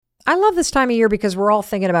I love this time of year because we're all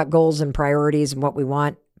thinking about goals and priorities and what we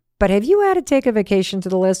want. But have you added Take a Vacation to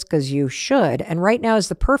the list? Because you should. And right now is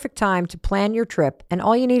the perfect time to plan your trip. And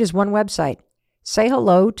all you need is one website. Say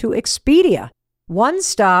hello to Expedia.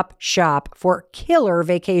 One-stop shop for killer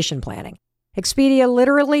vacation planning. Expedia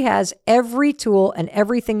literally has every tool and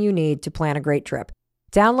everything you need to plan a great trip.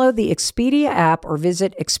 Download the Expedia app or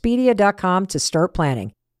visit Expedia.com to start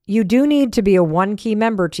planning. You do need to be a One-Key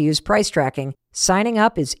member to use price tracking. Signing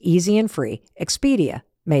up is easy and free. Expedia,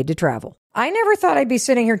 made to travel. I never thought I'd be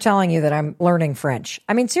sitting here telling you that I'm learning French.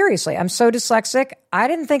 I mean, seriously, I'm so dyslexic, I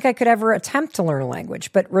didn't think I could ever attempt to learn a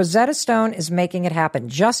language, but Rosetta Stone is making it happen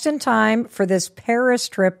just in time for this Paris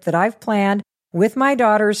trip that I've planned with my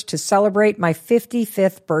daughters to celebrate my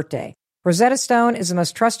 55th birthday. Rosetta Stone is the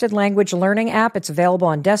most trusted language learning app. It's available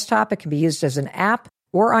on desktop. It can be used as an app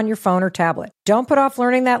or on your phone or tablet. Don't put off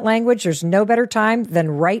learning that language. There's no better time than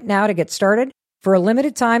right now to get started. For a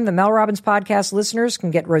limited time, the Mel Robbins Podcast listeners can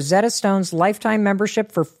get Rosetta Stone's lifetime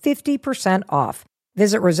membership for 50% off.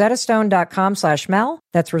 Visit rosettastone.com/Mel.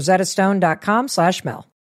 That's rosettastone.com/Mel.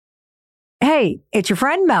 Hey, it's your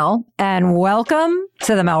friend Mel, and welcome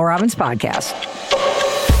to the Mel Robbins Podcast.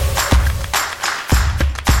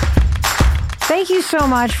 Thank you so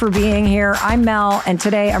much for being here. I'm Mel, and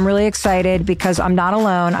today I'm really excited because I'm not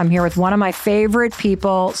alone. I'm here with one of my favorite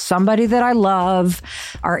people, somebody that I love,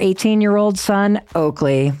 our 18-year-old son,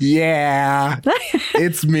 Oakley. Yeah,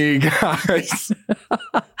 it's me, guys.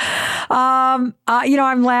 I'm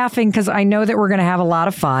laughing because I know that we're going to have a lot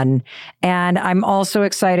of fun, and I'm also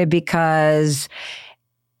excited because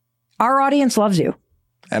our audience loves you.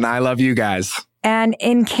 And I love you guys. And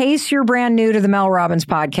in case you're brand new to the Mel Robbins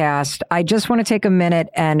Podcast, I just want to take a minute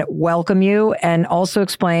and welcome you and also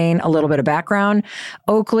explain a little bit of background.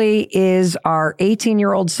 Oakley is our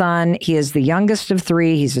 18-year-old son. He is the youngest of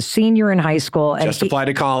three. He's a senior in high school. And just applied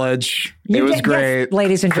to college. It was great. Yes,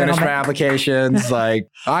 ladies and gentlemen. Finished my applications.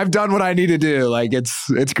 I've done what I need to do.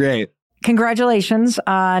 It's great. Congratulations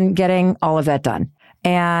on getting all of that done.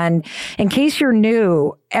 And in case you're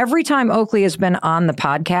new, every time Oakley has been on the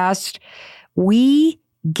podcast, we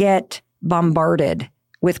get bombarded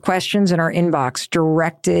with questions in our inbox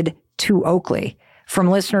directed to Oakley from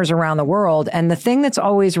listeners around the world. And the thing that's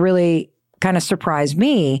always really kind of surprised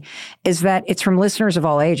me is that it's from listeners of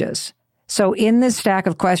all ages. So in this stack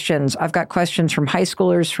of questions, I've got questions from high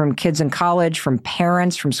schoolers, from kids in college, from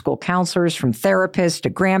parents, from school counselors, from therapists to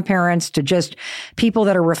grandparents to just people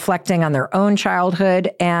that are reflecting on their own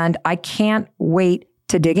childhood. And I can't wait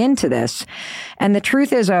to dig into this. And the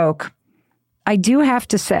truth is, Oak, I do have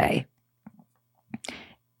to say,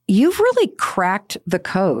 you've really cracked the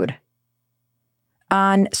code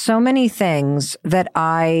on so many things that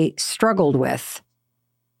I struggled with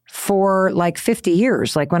for 50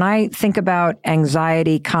 years. Like when I think about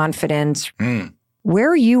anxiety, confidence,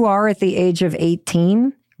 where you are at the age of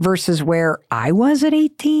 18 versus where I was at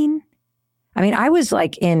 18. I mean, I was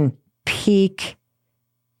in peak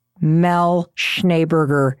Mel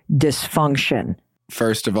Schneeberger dysfunction.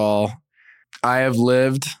 First of all, I have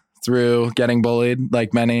lived through getting bullied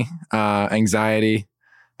like many, anxiety,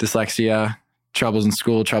 dyslexia, troubles in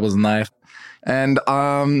school, troubles in life. And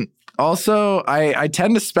also, I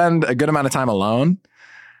tend to spend a good amount of time alone.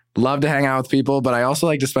 Love to hang out with people, but I also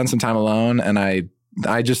like to spend some time alone. And I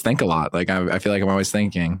just think a lot. I feel like I'm always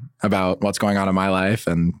thinking about what's going on in my life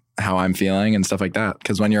and how I'm feeling and stuff like that.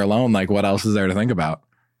 Because when you're alone, what else is there to think about?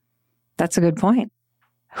 That's a good point.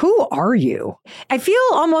 Who are you? I feel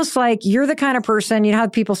almost like you're the kind of person, you know how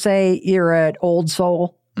people say you're an old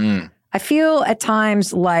soul? I feel at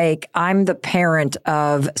times like I'm the parent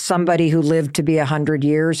of somebody who lived to be 100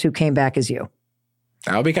 years who came back as you.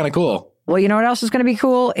 That would be kind of cool. Well, you know what else is going to be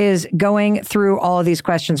cool is going through all of these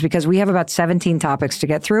questions because we have about 17 topics to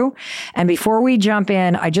get through. And before we jump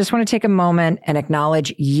in, I just want to take a moment and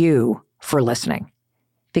acknowledge you for listening.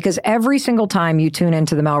 Because every single time you tune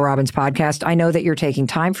into the Mel Robbins Podcast, I know that you're taking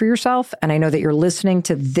time for yourself. And I know that you're listening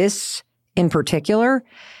to this in particular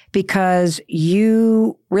because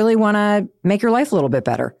you really want to make your life a little bit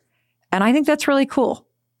better. And I think that's really cool.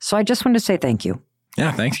 So I just wanted to say thank you.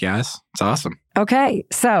 Yeah, thanks, guys. It's awesome. Okay,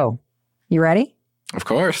 so you ready? Of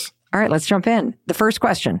course. All right, let's jump in. The first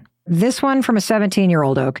question. This one from a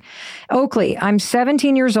 17-year-old Oakley, I'm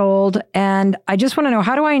 17 years old, and I just want to know,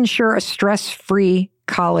 how do I ensure a stress-free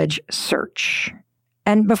college search?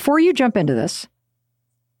 And before you jump into this,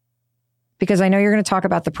 because I know you're going to talk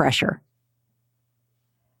about the pressure,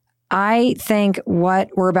 I think what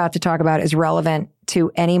we're about to talk about is relevant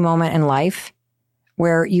to any moment in life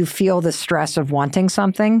where you feel the stress of wanting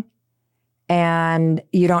something and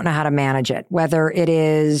you don't know how to manage it, whether it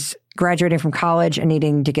is graduating from college and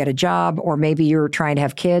needing to get a job, or maybe you're trying to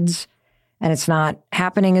have kids and it's not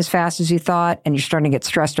happening as fast as you thought and you're starting to get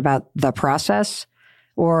stressed about the process,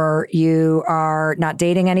 or you are not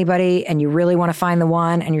dating anybody and you really want to find the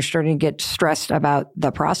one and you're starting to get stressed about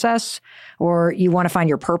the process, or you want to find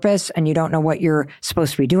your purpose and you don't know what you're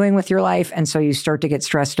supposed to be doing with your life. And so you start to get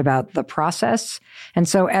stressed about the process. And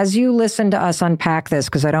so as you listen to us unpack this,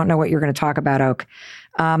 because I don't know what you're going to talk about, Oak,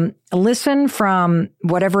 listen from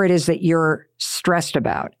whatever it is that you're stressed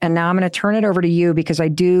about. And now I'm going to turn it over to you, because I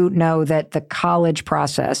do know that the college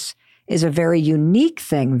process is a very unique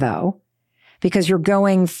thing, though, because you're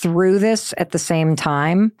going through this at the same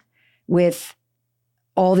time with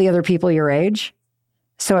all the other people your age.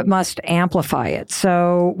 So it must amplify it.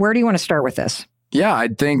 So where do you want to start with this? Yeah, I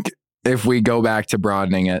think if we go back to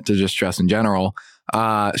broadening it to just stress in general,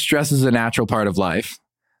 stress is a natural part of life.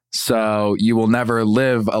 So you will never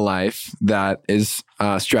live a life that is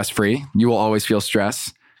stress-free. You will always feel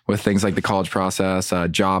stress with things like the college process,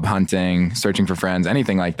 job hunting, searching for friends,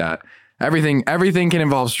 anything like that. Everything can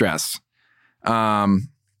involve stress. And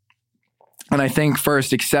I think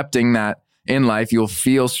first accepting that in life you'll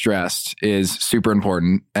feel stressed is super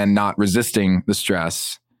important, and not resisting the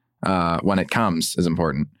stress when it comes is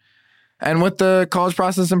important. And with the college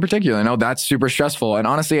process in particular, I know that's super stressful. And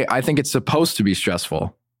honestly, I think it's supposed to be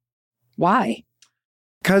stressful. Why?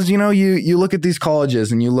 Because, you look at these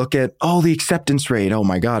colleges and you look at, the acceptance rate. Oh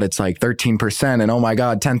my God, it's like 13%. And oh my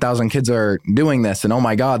God, 10,000 kids are doing this. And oh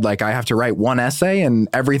my God, like I have to write one essay and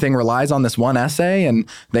everything relies on this one essay and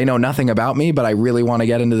they know nothing about me, but I really want to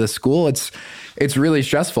get into this school. It's really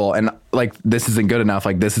stressful. And like, this isn't good enough.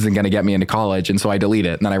 Like, this isn't going to get me into college. And so I delete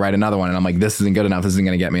it. And then I write another one and I'm like, this isn't good enough. This isn't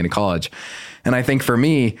going to get me into college. And I think for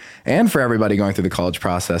me and for everybody going through the college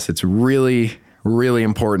process, it's really, really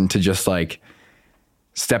important to just like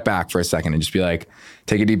step back for a second and just be like,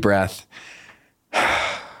 take a deep breath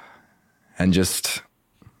and just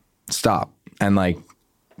stop and like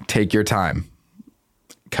take your time,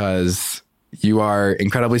 because you are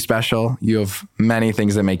incredibly special. You have many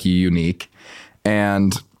things that make you unique,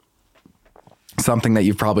 and something that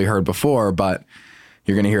you've probably heard before, but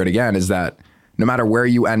you're going to hear it again, is that no matter where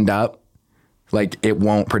you end up, like it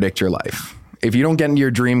won't predict your life. If you don't get into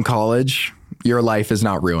your dream college, your life is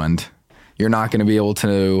not ruined. You're not going to be able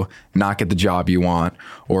to not get the job you want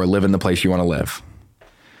or live in the place you want to live.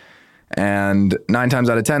 And 9 times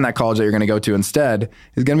out of 10, that college that you're going to go to instead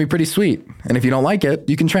is going to be pretty sweet. And if you don't like it,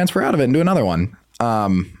 you can transfer out of it and do another one.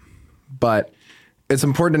 But it's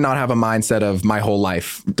important to not have a mindset of my whole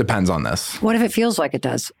life depends on this. What if it feels like it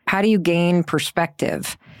does? How do you gain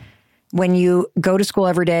perspective when you go to school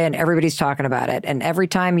every day and everybody's talking about it? And every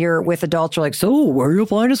time you're with adults, you're like, so where are you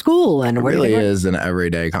applying to school? And it really is an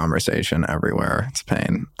everyday conversation everywhere. It's a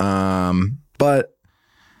pain. But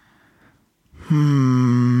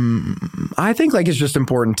I think like it's just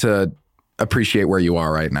important to appreciate where you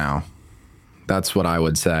are right now. That's what I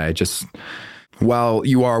would say. Just while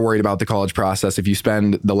you are worried about the college process, if you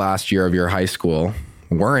spend the last year of your high school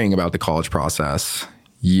worrying about the college process,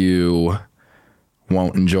 you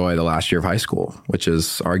won't enjoy the last year of high school, which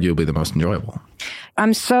is arguably the most enjoyable.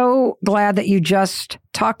 I'm so glad that you just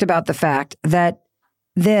talked about the fact that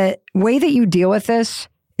the way that you deal with this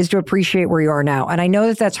is to appreciate where you are now. And I know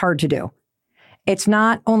that that's hard to do. It's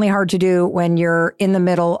not only hard to do when you're in the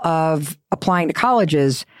middle of applying to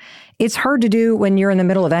colleges. It's hard to do when you're in the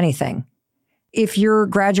middle of anything. If you're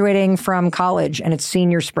graduating from college and it's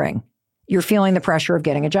senior spring, you're feeling the pressure of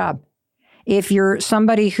getting a job. If you're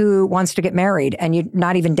somebody who wants to get married and you're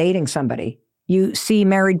not even dating somebody, you see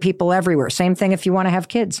married people everywhere. Same thing if you want to have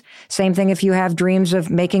kids. Same thing if you have dreams of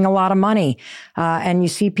making a lot of money. And you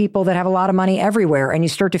see people that have a lot of money everywhere, and you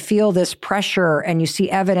start to feel this pressure and you see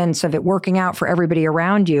evidence of it working out for everybody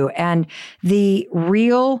around you. And the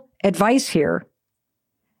real advice here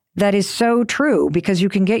that is so true, because you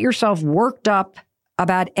can get yourself worked up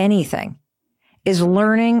about anything, is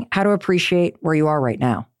learning how to appreciate where you are right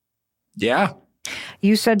now. Yeah.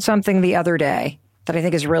 You said something the other day that I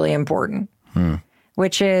think is really important,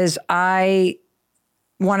 which is I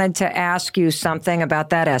wanted to ask you something about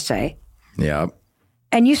that essay. Yeah.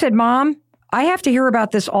 And you said, Mom, I have to hear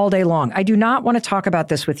about this all day long. I do not want to talk about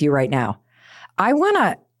this with you right now. I want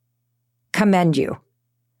to commend you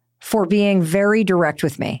for being very direct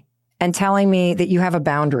with me and telling me that you have a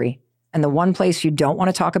boundary. And the one place you don't want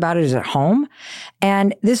to talk about it is at home.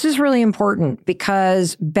 And this is really important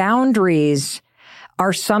because boundaries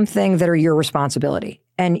are something that are your responsibility.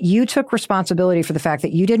 And you took responsibility for the fact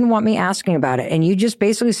that you didn't want me asking about it. And you just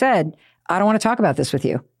basically said, I don't want to talk about this with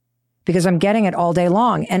you because I'm getting it all day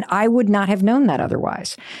long. And I would not have known that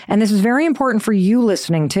otherwise. And this is very important for you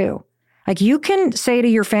listening too. Like you can say to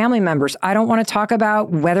your family members, I don't want to talk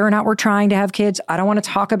about whether or not we're trying to have kids. I don't want to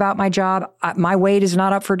talk about my job. My weight is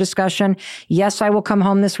not up for discussion. Yes, I will come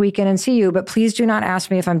home this weekend and see you, but please do not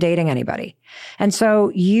ask me if I'm dating anybody. And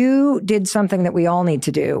so you did something that we all need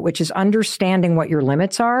to do, which is understanding what your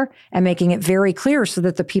limits are and making it very clear so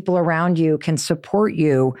that the people around you can support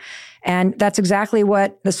you. And that's exactly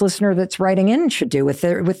what this listener that's writing in should do with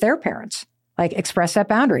their parents. Like express that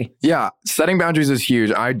boundary. Yeah. Setting boundaries is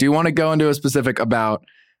huge. I do want to go into a specific about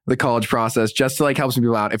the college process just to like help some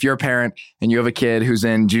people out. If you're a parent and you have a kid who's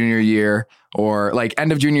in junior year or like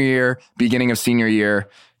end of junior year, beginning of senior year,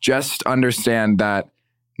 just understand that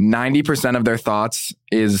 90% of their thoughts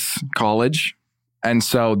is college. And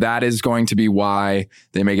so that is going to be why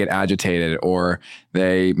they may get agitated or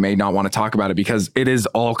they may not want to talk about it because it is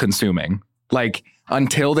all consuming. Like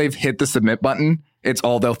until they've hit the submit button, it's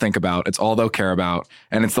all they'll think about. It's all they'll care about.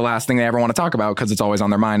 And it's the last thing they ever want to talk about because it's always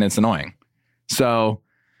on their mind and it's annoying. So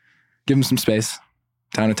give them some space,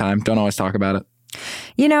 time to time. Don't always talk about it.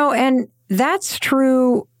 You know, and that's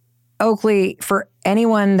true, Oakley, for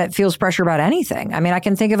anyone that feels pressure about anything. I mean, I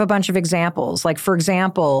can think of a bunch of examples. Like, for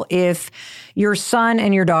example, if your son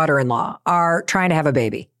and your daughter-in-law are trying to have a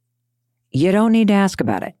baby, you don't need to ask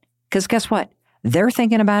about it. Because guess what? They're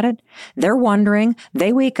thinking about it. They're wondering.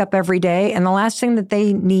 They wake up every day. And the last thing that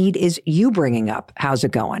they need is you bringing up, how's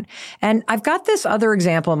it going? And I've got this other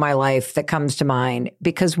example in my life that comes to mind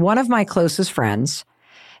because one of my closest friends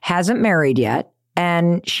hasn't married yet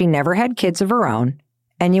and she never had kids of her own.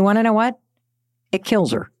 And you want to know what? It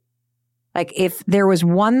kills her. Like if there was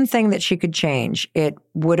one thing that she could change, it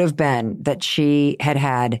would have been that she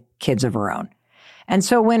had kids of her own. And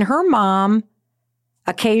so when her mom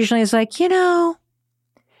occasionally is like, you know,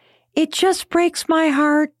 it just breaks my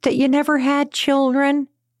heart that you never had children.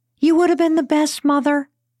 You would have been the best mother.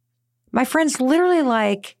 My friend's literally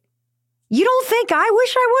like, you don't think I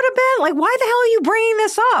wish I would have been? Like, why the hell are you bringing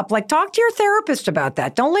this up? Like, talk to your therapist about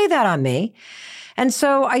that. Don't lay that on me. And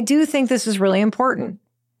so I do think this is really important.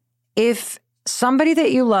 If somebody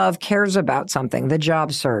that you love cares about something, the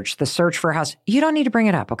job search, the search for a house, you don't need to bring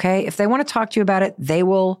it up, okay? If they want to talk to you about it, they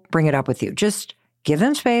will bring it up with you. Just give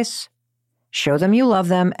them space, show them you love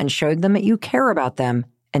them, and show them that you care about them,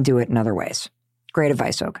 and do it in other ways. Great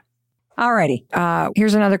advice, Oak. All righty.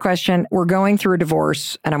 Here's another question. We're going through a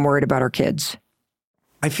divorce, and I'm worried about our kids.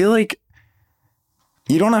 I feel like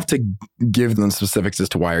you don't have to give them specifics as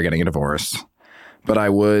to why you're getting a divorce, but I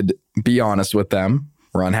would be honest with them.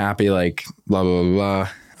 We're unhappy, like blah, blah, blah, blah.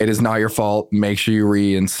 It is not your fault. Make sure you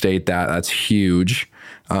reinstate that. That's huge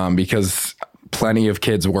because plenty of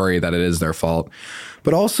kids worry that it is their fault.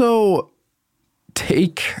 But also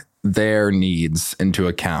take their needs into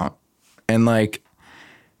account. And like,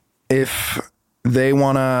 if they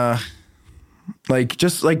want to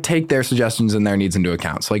just take their suggestions and their needs into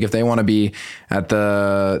account. So like if they want to be at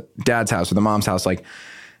the dad's house or the mom's house, like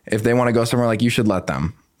if they want to go somewhere, like you should let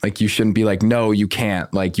them. Like you shouldn't be like, no, you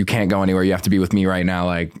can't. Like you can't go anywhere. You have to be with me right now.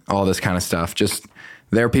 Like all this kind of stuff. Just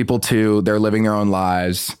they're people too. They're living their own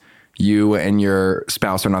lives. You and your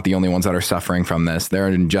spouse are not the only ones that are suffering from this. They're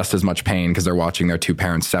in just as much pain because they're watching their two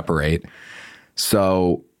parents separate.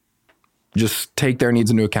 So just take their needs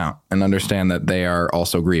into account and understand that they are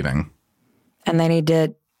also grieving. And they need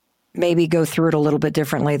to maybe go through it a little bit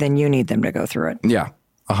differently than you need them to go through it. Yeah,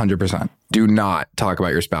 100%. Do not talk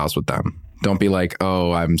about your spouse with them. Don't be like,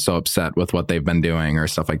 oh, I'm so upset with what they've been doing or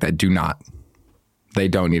stuff like that. Do not. They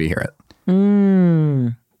don't need to hear it.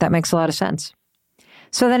 That makes a lot of sense.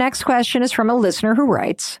 So the next question is from a listener who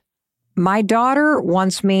writes, my daughter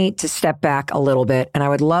wants me to step back a little bit, and I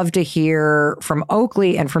would love to hear from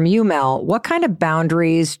Oakley and from you, Mel. What kind of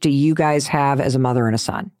boundaries do you guys have as a mother and a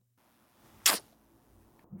son?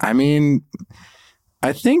 I mean,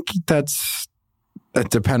 I think that's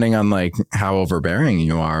depending on like how overbearing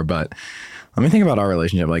you are. But let me think about our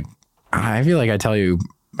relationship. Like, I feel like I tell you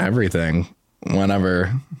everything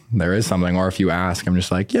whenever there is something, or if you ask, I'm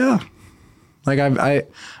just like, yeah. Like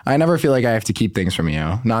I never feel like I have to keep things from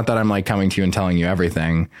you. Not that I'm like coming to you and telling you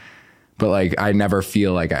everything, but like I never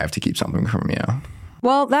feel like I have to keep something from you.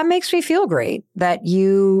 Well, that makes me feel great that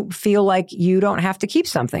you feel like you don't have to keep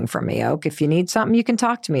something from me, Oak. If you need something, you can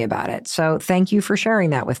talk to me about it. So thank you for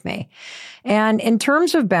sharing that with me. And in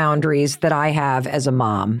terms of boundaries that I have as a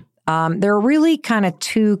mom, there are really kind of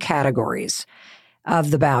two categories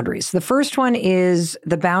of the boundaries. The first one is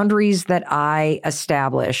the boundaries that I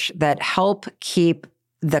establish that help keep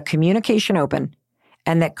the communication open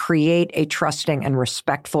and that create a trusting and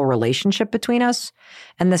respectful relationship between us.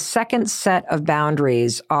 And the second set of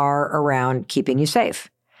boundaries are around keeping you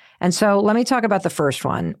safe. And so let me talk about the first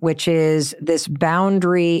one, which is this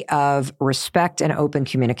boundary of respect and open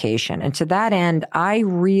communication. And to that end, I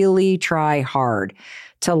really try hard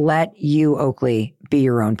to let you, Oakley, be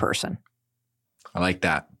your own person. I like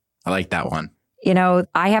that. I like that one. You know,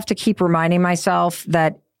 I have to keep reminding myself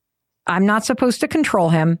that I'm not supposed to control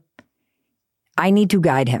him. I need to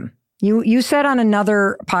guide him. You said on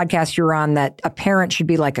another podcast you're on that a parent should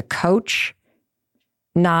be like a coach,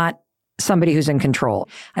 not somebody who's in control.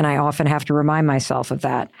 And I often have to remind myself of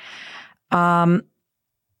that. The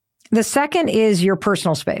second is your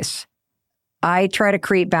personal space. I try to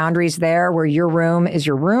create boundaries there where your room is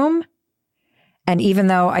your room. And even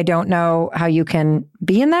though I don't know how you can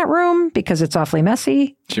be in that room because it's awfully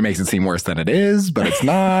messy. She makes it seem worse than it is, but it's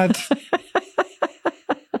not.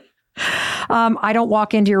 I don't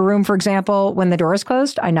walk into your room, for example, when the door is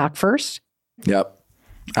closed. I knock first. Yep.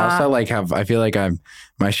 I also I feel like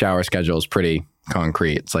my shower schedule is pretty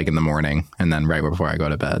concrete. It's like in the morning and then right before I go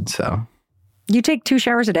to bed. So you take 2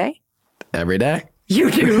 showers a day? Every day.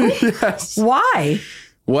 You do? Yes. Why?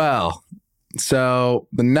 Well, so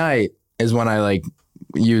the night is when I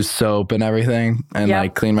use soap and everything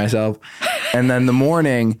and clean myself. And then the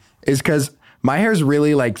morning is because my hair is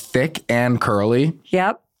really thick and curly.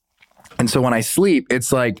 Yep. And so when I sleep,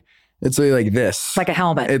 it's really like this. Like a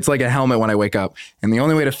helmet. It's like a helmet when I wake up. And the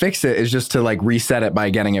only way to fix it is just to reset it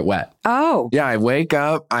by getting it wet. Oh. Yeah, I wake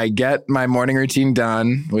up, I get my morning routine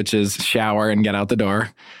done, which is shower and get out the door.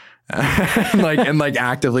 and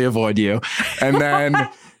actively avoid you. And then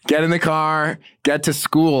get in the car, get to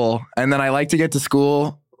school. And then I like to get to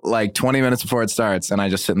school 20 minutes before it starts. And I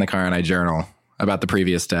just sit in the car and I journal about the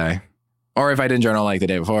previous day. Or if I didn't journal the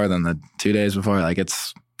day before, then the 2 days before,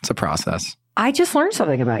 it's a process. I just learned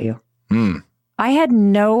something about you. I had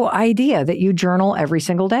no idea that you journal every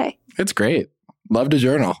single day. It's great. Love to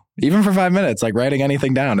journal. Even for 5 minutes, writing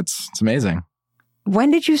anything down. It's amazing. When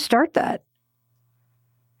did you start that?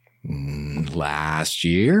 Last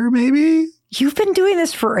year, maybe? You've been doing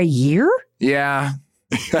this for a year? Yeah.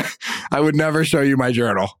 I would never show you my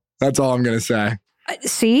journal. That's all I'm going to say.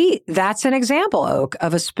 See, that's an example, Oak,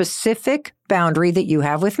 of a specific boundary that you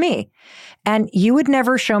have with me. And you would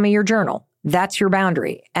never show me your journal. That's your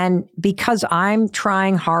boundary. And because I'm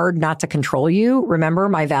trying hard not to control you, remember,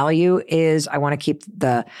 my value is I want to keep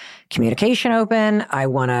the communication open. I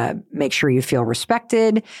want to make sure you feel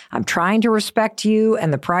respected. I'm trying to respect you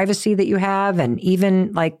and the privacy that you have. And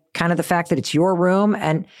even kind of the fact that it's your room.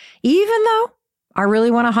 And even though I really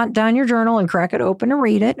want to hunt down your journal and crack it open and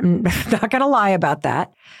read it, I'm not going to lie about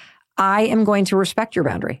that. I am going to respect your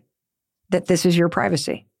boundary, that this is your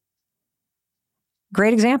privacy.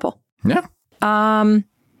 Great example. Yeah.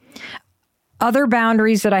 Other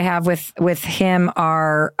boundaries that I have with him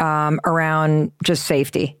are around just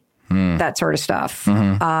safety, that sort of stuff.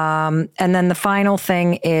 Mm-hmm. And then the final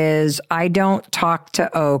thing is I don't talk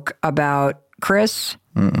to Oak about Chris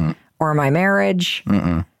or my marriage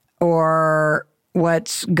or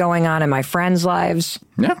what's going on in my friends' lives.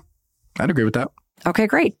 Yeah, I'd agree with that. Okay,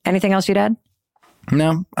 great. Anything else you'd add?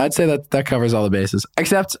 No, I'd say that covers all the bases,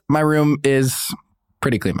 except my room is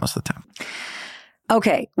pretty clean most of the time.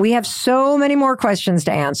 Okay, we have so many more questions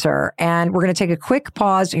to answer, and we're going to take a quick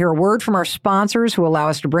pause to hear a word from our sponsors who allow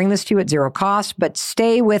us to bring this to you at zero cost, but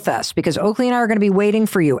stay with us because Oakley and I are going to be waiting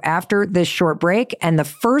for you after this short break. And the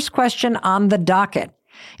first question on the docket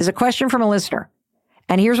is a question from a listener.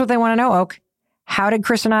 And here's what they want to know, Oak. How did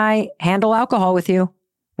Chris and I handle alcohol with you?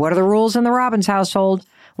 What are the rules in the Robbins household?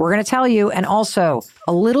 We're going to tell you. And also,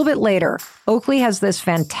 a little bit later, Oakley has this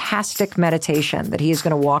fantastic meditation that he is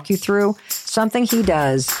going to walk you through, something he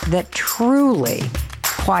does that truly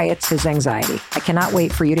quiets his anxiety. I cannot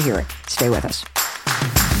wait for you to hear it. Stay with us.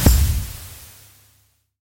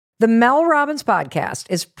 The Mel Robbins podcast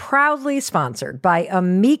is proudly sponsored by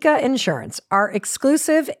Amica Insurance, our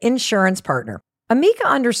exclusive insurance partner. Amica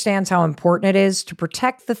understands how important it is to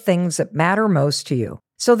protect the things that matter most to you.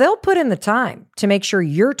 So they'll put in the time to make sure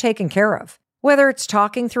you're taken care of, whether it's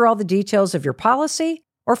talking through all the details of your policy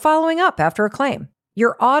or following up after a claim.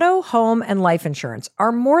 Your auto, home, and life insurance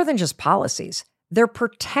are more than just policies. They're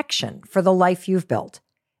protection for the life you've built.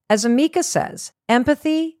 As Amica says,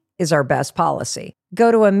 empathy is our best policy.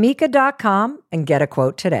 Go to amica.com and get a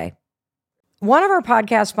quote today. One of our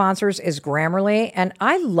podcast sponsors is Grammarly, and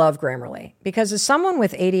I love Grammarly because as someone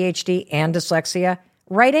with ADHD and dyslexia,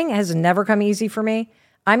 writing has never come easy for me.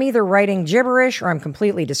 I'm either writing gibberish or I'm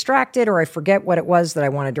completely distracted or I forget what it was that I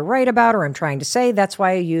wanted to write about or I'm trying to say. That's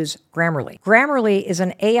why I use Grammarly. Grammarly is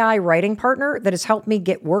an AI writing partner that has helped me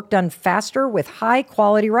get work done faster with high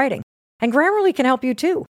quality writing. And Grammarly can help you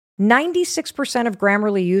too. 96% of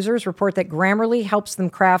Grammarly users report that Grammarly helps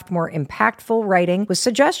them craft more impactful writing with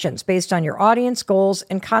suggestions based on your audience, goals,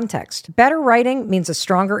 and context. Better writing means a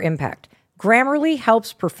stronger impact. Grammarly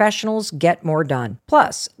helps professionals get more done.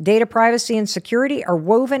 Plus, data privacy and security are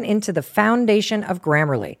woven into the foundation of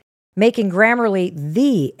Grammarly, making Grammarly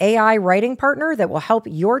the AI writing partner that will help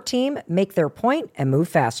your team make their point and move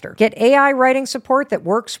faster. Get AI writing support that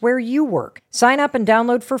works where you work. Sign up and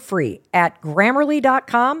download for free at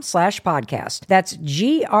Grammarly.com/podcast. That's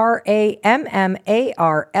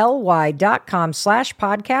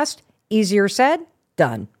GRAMMARLY.com/podcast. Easier said,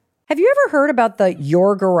 done. Have you ever heard about the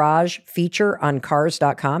Your Garage feature on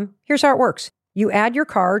Cars.com? Here's how it works. You add your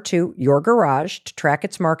car to Your Garage to track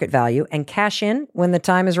its market value and cash in when the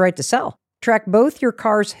time is right to sell. Track both your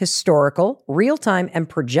car's historical, real-time, and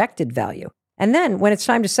projected value. And then, when it's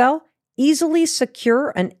time to sell, easily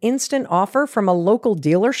secure an instant offer from a local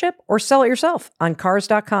dealership or sell it yourself on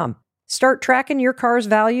Cars.com. Start tracking your car's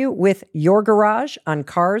value with Your Garage on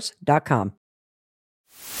Cars.com.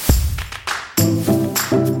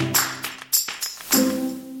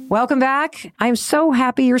 Welcome back. I'm so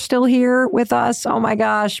happy you're still here with us. Oh my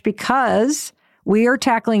gosh, because we are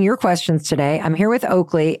tackling your questions today. I'm here with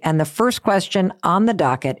Oakley, and the first question on the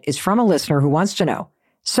docket is from a listener who wants to know,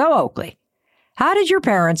 so Oakley, how did your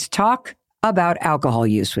parents talk about alcohol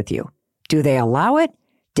use with you? Do they allow it?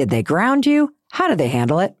 Did they ground you? How did they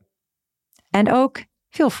handle it? And Oak,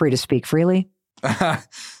 feel free to speak freely.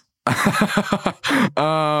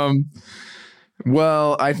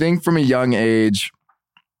 Well, I think from a young age,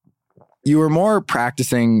 you were more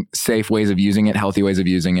practicing safe ways of using it, healthy ways of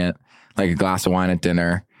using it, like a glass of wine at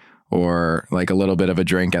dinner or like a little bit of a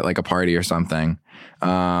drink at like a party or something.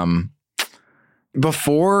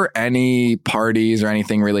 Before any parties or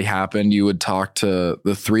anything really happened, you would talk to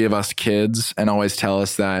the three of us kids and always tell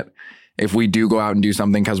us that if we do go out and do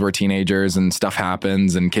something because we're teenagers and stuff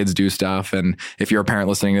happens and kids do stuff, and if you're a parent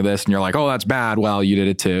listening to this and you're like, oh, that's bad, well, you did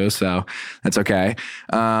it too, so that's okay.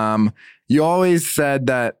 You always said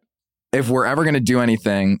that if we're ever going to do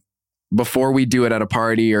anything, before we do it at a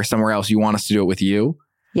party or somewhere else, you want us to do it with you.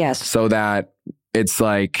 Yes. So that it's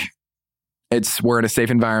like, we're in a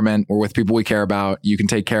safe environment. We're with people we care about. You can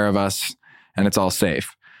take care of us and it's all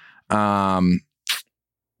safe. No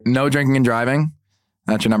drinking and driving.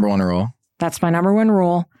 That's your number one rule. That's my number one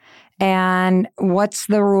rule. And what's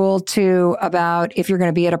the rule too about if you're going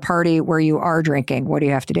to be at a party where you are drinking? What do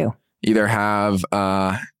you have to do? Either have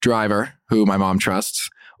a driver who my mom trusts,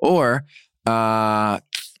 or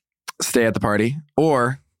stay at the party,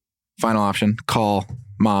 or final option, call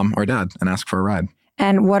mom or dad and ask for a ride.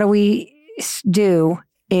 And what do we do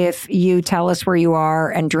if you tell us where you are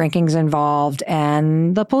and drinking's involved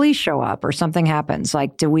and the police show up or something happens?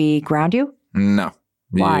 Like, do we ground you? No.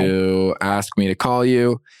 Why? You ask me to call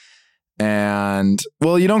you, and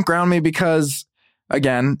well, you don't ground me because,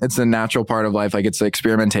 again, it's a natural part of life. Like, it's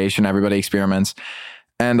experimentation. Everybody experiments.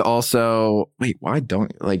 And also, wait, why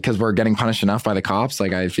don't, like, because we're getting punished enough by the cops?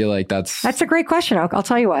 Like, I feel like that's a great question, Oak. I'll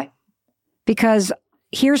tell you why. Because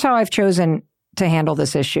here's how I've chosen to handle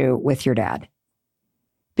this issue with your dad.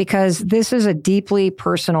 Because this is a deeply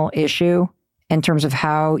personal issue in terms of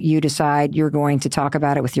how you decide you're going to talk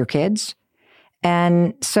about it with your kids.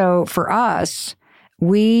 And so for us,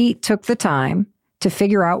 we took the time to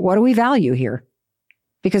figure out, what do we value here?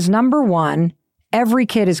 Because number one, every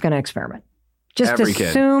kid is going to experiment. Just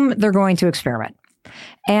assume they're going to experiment.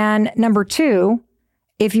 And number two,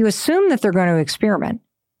 if you assume that they're going to experiment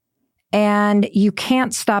and you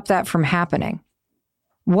can't stop that from happening,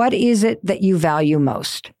 what is it that you value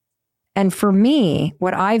most? And for me,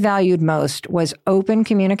 what I valued most was open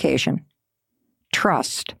communication,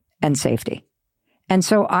 trust, and safety. And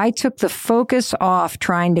so I took the focus off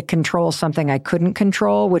trying to control something I couldn't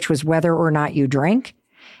control, which was whether or not you drank.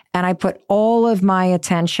 And I put all of my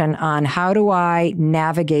attention on, how do I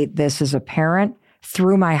navigate this as a parent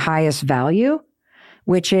through my highest value,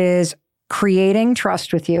 which is creating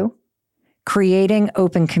trust with you, creating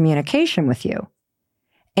open communication with you,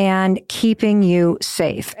 and keeping you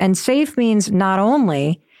safe. And safe means not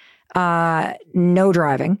only no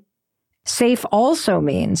driving. Safe also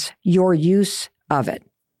means your use of it.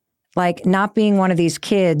 Like not being one of these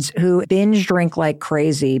kids who binge drink like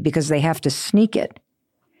crazy because they have to sneak it.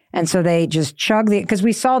 And so they just chug because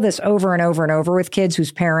we saw this over and over and over with kids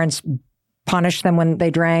whose parents punished them when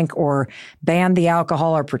they drank or banned the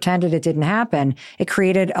alcohol or pretended it didn't happen. It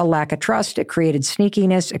created a lack of trust. It created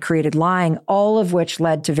sneakiness. It created lying, all of which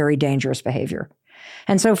led to very dangerous behavior.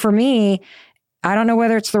 And so for me, I don't know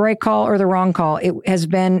whether it's the right call or the wrong call. It has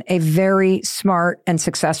been a very smart and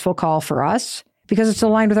successful call for us because it's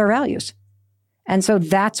aligned with our values. And so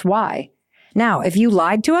that's why. Now, if you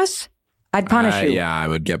lied to us, I'd punish you. Yeah, I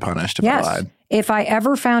would get punished if I lied. If I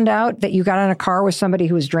ever found out that you got in a car with somebody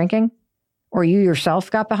who was drinking, or you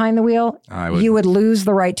yourself got behind the wheel, you would lose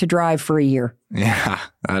the right to drive for a year. Yeah,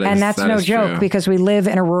 and that's no joke, true. because we live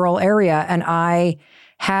in a rural area, and I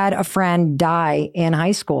had a friend die in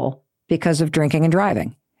high school because of drinking and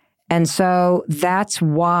driving. And so that's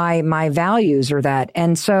why my values are that.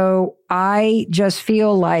 And so I just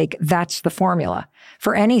feel like that's the formula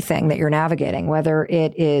for anything that you're navigating, whether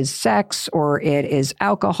it is sex or it is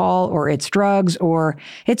alcohol or it's drugs or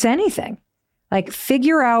it's anything. Like,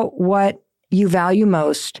 figure out what you value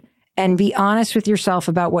most and be honest with yourself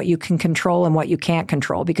about what you can control and what you can't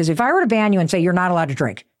control. Because if I were to ban you and say you're not allowed to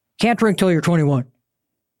drink, can't drink till you're 21,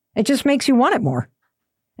 it just makes you want it more.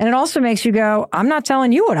 And it also makes you go, I'm not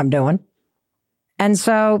telling you what I'm doing. And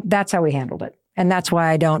so that's how we handled it. And that's why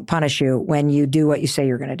I don't punish you when you do what you say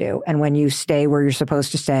you're going to do, and when you stay where you're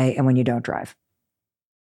supposed to stay, and when you don't drive.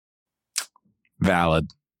 Valid.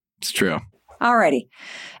 It's true. All righty.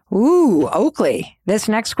 Ooh, Oakley. This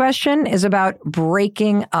next question is about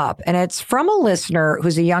breaking up. And it's from a listener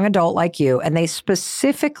who's a young adult like you, and they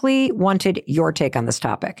specifically wanted your take on this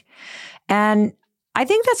topic. And I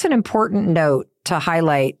think that's an important note to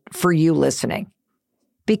highlight for you listening,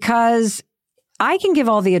 because I can give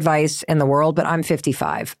all the advice in the world, but I'm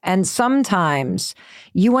 55. And sometimes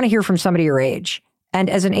you want to hear from somebody your age. And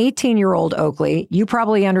as an 18-year-old Oakley, you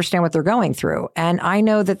probably understand what they're going through. And I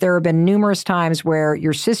know that there have been numerous times where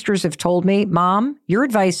your sisters have told me, Mom, your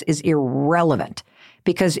advice is irrelevant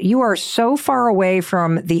because you are so far away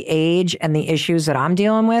from the age and the issues that I'm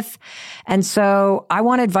dealing with. And so I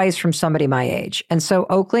want advice from somebody my age. And so,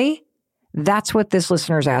 Oakley, that's what this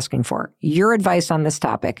listener is asking for, your advice on this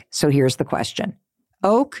topic. So here's the question.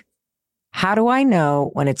 Oak, how do I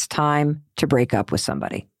know when it's time to break up with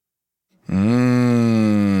somebody?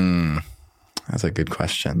 That's a good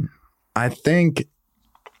question. I think,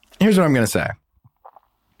 here's what I'm going to say.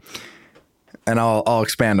 And I'll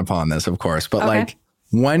expand upon this, of course. But okay.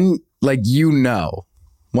 when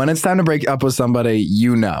it's time to break up with somebody,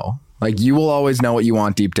 you will always know what you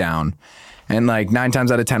want deep down. And 9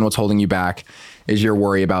 times out of 10, what's holding you back is your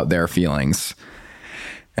worry about their feelings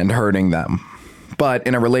and hurting them. But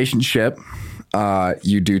in a relationship,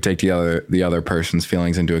 you do take the other person's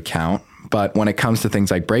feelings into account. But when it comes to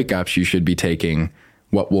things like breakups, you should be taking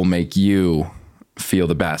what will make you feel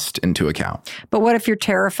the best into account. But what if you're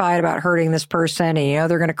terrified about hurting this person and you know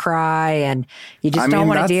they're going to cry and you just don't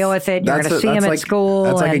want to deal with it? You're going to see them at school.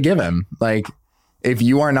 That's like a given. If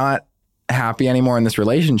you are not happy anymore in this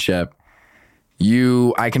relationship,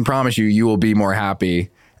 I can promise you will be more happy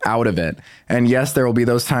out of it. And yes, there will be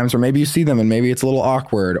those times where maybe you see them and maybe it's a little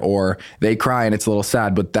awkward or they cry and it's a little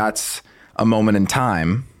sad, but that's a moment in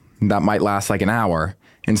time that might last like an hour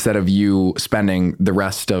instead of you spending the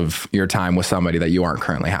rest of your time with somebody that you aren't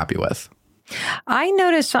currently happy with. I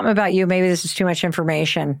noticed something about you. Maybe this is too much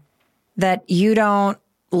information, that you don't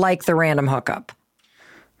like the random hookup.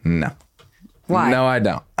 No. Why? No, I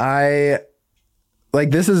don't.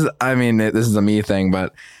 This is a me thing,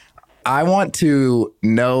 but I want to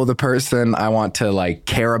know the person. I want to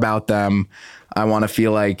care about them. I want to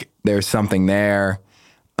feel like there's something there.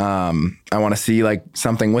 I want to see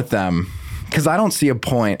something with them, because I don't see a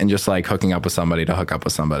point in just hooking up with somebody to hook up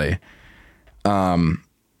with somebody. I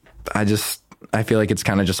feel like it's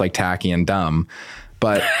kind of just tacky and dumb.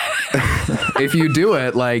 But if you do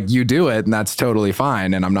it, you do it, and that's totally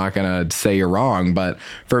fine. And I'm not going to say you're wrong. But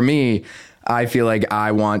for me, I feel like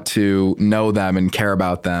I want to know them and care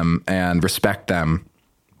about them and respect them,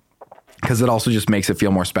 because it also just makes it feel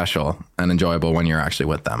more special and enjoyable when you're actually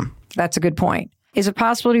with them. That's a good point. Is it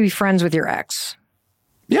possible to be friends with your ex?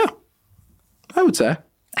 Yeah, I would say.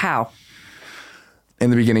 How? In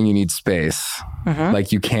the beginning, you need space. Mm-hmm.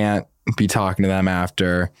 You can't be talking to them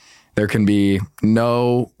after. There can be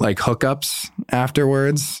no hookups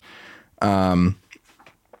afterwards.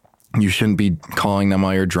 You shouldn't be calling them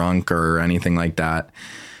while you're drunk or anything like that.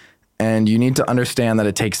 And you need to understand that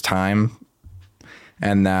it takes time,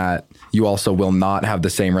 and that you also will not have the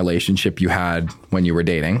same relationship you had when you were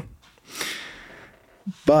dating.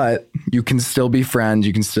 But you can still be friends.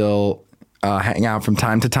 You can still hang out from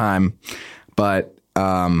time to time. But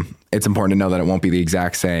it's important to know that it won't be the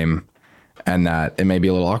exact same, and that it may be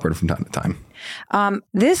a little awkward from time to time.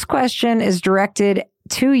 This question is directed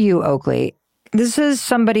to you, Oakley. This is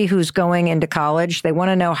somebody who's going into college. They want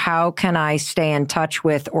to know, how can I stay in touch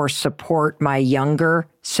with or support my younger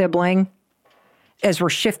sibling as we're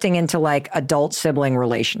shifting into adult sibling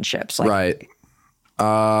relationships? Right.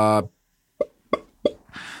 For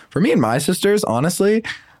me and my sisters, honestly,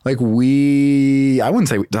 Like I wouldn't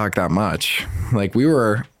say we talked that much. Like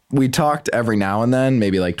we talked every now and then,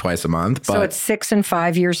 maybe like twice a month. But so it's 6 and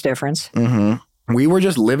 5 years difference. We were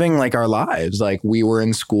just living like our lives. Like we were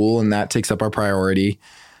in school and that takes up our priority.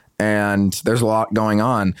 And there's a lot going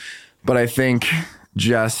on. But I think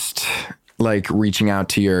just like reaching out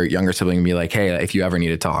to your younger sibling and be like, hey, if you ever need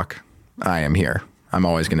to talk, I am here. I'm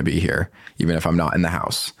always going to be here, even if I'm not in the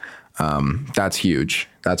house. That's huge.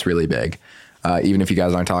 That's really big. Even if you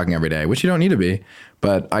guys aren't talking every day, which you don't need to be.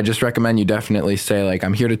 But I just recommend you definitely say, like,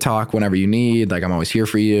 I'm here to talk whenever you need. Like, I'm always here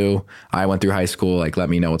for you. I went through high school. Like, let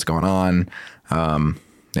me know what's going on.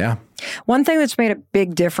 Yeah. One thing that's made a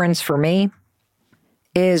big difference for me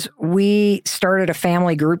is we started a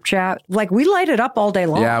family group chat. Like, we light it up all day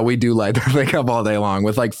long. Yeah, we do light the thing up all day long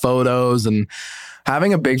with like photos, and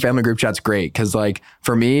having a big family group chat's great. Cause like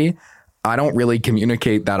for me, I don't really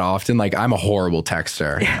communicate that often. Like I'm a horrible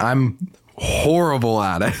texter. I'm horrible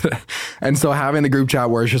at it. And so having the group chat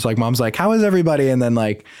where it's just like, mom's like, how is everybody? And then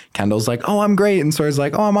like Kendall's like, oh, I'm great. And Sora's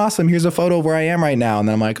like, oh, I'm awesome. Here's a photo of where I am right now. And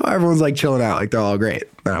then I'm like, oh, everyone's like chilling out. Like they're all great.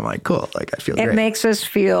 And I'm like, cool. Like I feel great. It makes us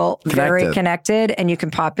feel very connected, and you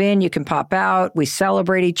can pop in, you can pop out. We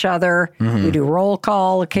celebrate each other. We do roll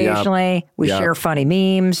call occasionally. We share funny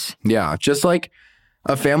memes. Yeah. Just like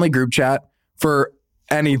a family group chat for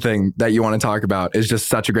anything that you want to talk about is just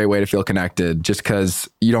such a great way to feel connected, just because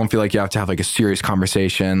you don't feel like you have to have like a serious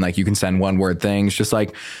conversation. Like you can send one word things. Just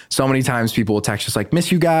like so many times people will text just like,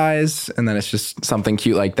 miss you guys. And then it's just something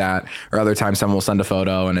cute like that. Or other times someone will send a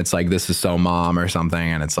photo and it's like, this is so mom or something.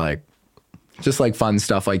 And it's like, just like fun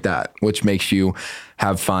stuff like that, which makes you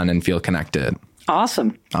have fun and feel connected.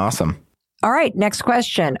 Awesome. All right. Next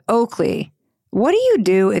question. Oakley, what do you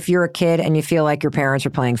do if you're a kid and you feel like your parents are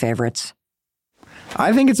playing favorites?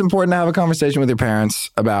 I think it's important to have a conversation with your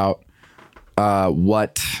parents about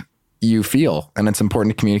what you feel. And it's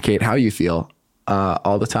important to communicate how you feel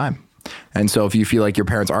all the time. And so if you feel like your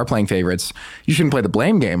parents are playing favorites, you shouldn't play the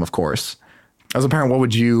blame game, of course. As a parent, what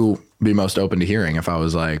would you be most open to hearing if I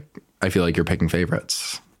was like, I feel like you're picking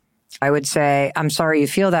favorites? I would say, I'm sorry you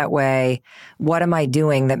feel that way. What am I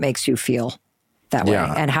doing that makes you feel that way?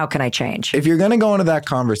 And how can I change? If you're going to go into that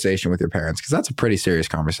conversation with your parents, because that's a pretty serious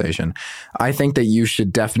conversation, I think that you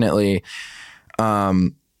should definitely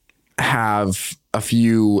have a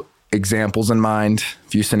few examples in mind, a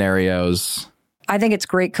few scenarios. I think it's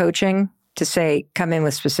great coaching to say, come in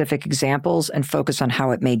with specific examples and focus on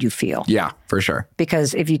how it made you feel. Yeah, for sure.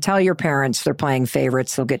 Because if you tell your parents they're playing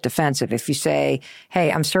favorites, they'll get defensive. If you say,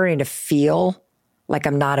 hey, I'm starting to feel like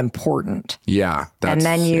I'm not important. Yeah. And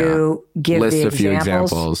then you give list the a few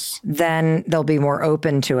examples, then they'll be more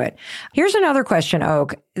open to it. Here's another question,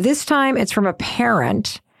 Oak. This time it's from a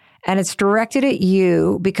parent and it's directed at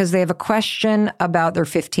you because they have a question about their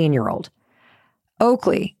 15-year-old.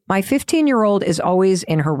 Oakley, my 15-year-old is always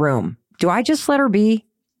in her room. Do I just let her be?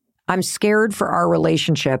 I'm scared for our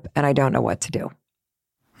relationship and I don't know what to do.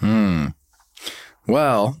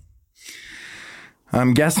 Well,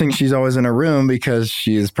 I'm guessing she's always in her room because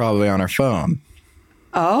she is probably on her phone.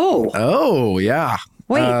 Oh, yeah.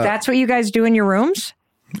 Wait, that's what you guys do in your rooms?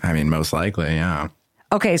 I mean, most likely, yeah.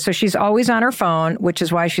 Okay, so she's always on her phone, which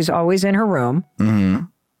is why she's always in her room. Mm-hmm.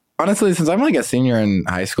 Honestly, since I'm like a senior in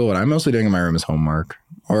high school, what I'm mostly doing in my room is homework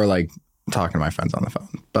or like talking to my friends on the phone.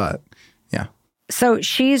 But yeah. So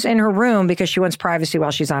she's in her room because she wants privacy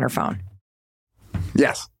while she's on her phone.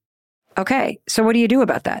 Yes. Okay, so what do you do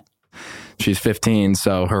about that? She's 15,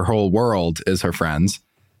 so her whole world is her friends.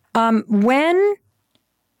 When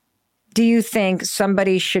do you think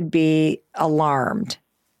somebody should be alarmed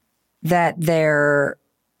that their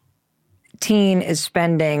teen is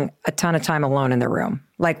spending a ton of time alone in their room?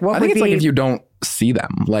 Like, what I think it's like if you don't see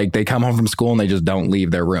them, like they come home from school and they just don't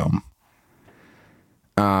leave their room.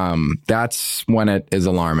 That's when it is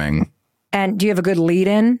alarming. And do you have a good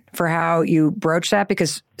lead-in for how you broach that?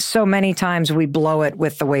 Because so many times we blow it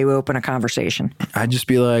with the way we open a conversation. I'd just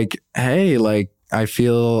be like, hey, like, I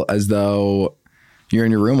feel as though you're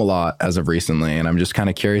in your room a lot as of recently, and I'm just kind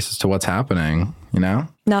of curious as to what's happening, you know?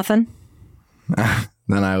 Nothing.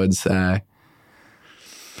 Then I would say,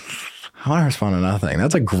 I want to respond to nothing.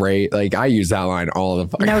 That's a great, like, I use that line all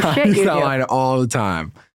the time. No shit, I use you that do. line all the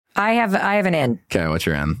time. I have an in. Okay, what's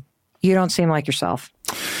your in? You don't seem like yourself.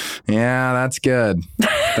 Yeah, that's good.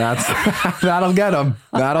 That'll get them.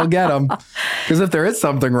 That'll get them. Because if there is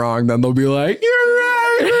something wrong, then they'll be like, "You're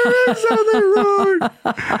right. There is something wrong."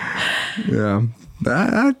 Yeah,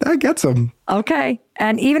 that gets them. Okay,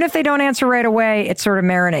 and even if they don't answer right away, it sort of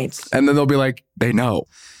marinates. And then they'll be like, they know.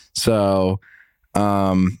 So,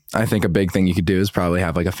 I think a big thing you could do is probably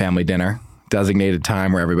have like a family dinner, designated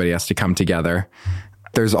time where everybody has to come together.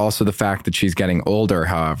 There's also the fact that she's getting older,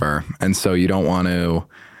 however. And so you don't want to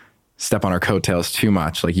step on her coattails too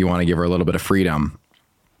much. Like, you want to give her a little bit of freedom.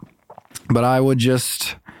 But I would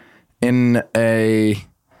just, in a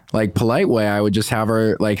like polite way, I would just have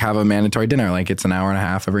her like have a mandatory dinner. Like, it's an hour and a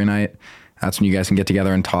half every night. That's when you guys can get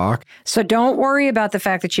together and talk. So don't worry about the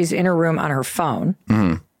fact that she's in her room on her phone.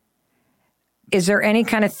 Mm-hmm. Is there any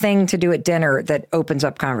kind of thing to do at dinner that opens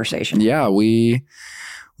up conversation? Yeah, we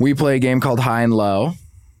play a game called High and Low,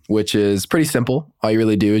 which is pretty simple. All you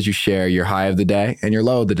really do is you share your high of the day and your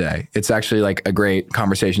low of the day. It's actually like a great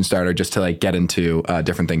conversation starter just to like get into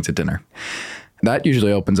different things at dinner. That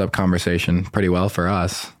usually opens up conversation pretty well for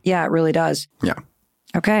us. Yeah, it really does. Yeah.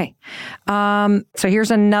 Okay. So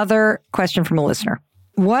here's another question from a listener.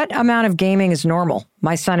 What amount of gaming is normal?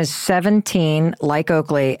 My son is 17, like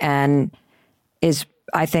Oakley, and is,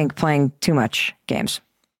 I think, playing too much games.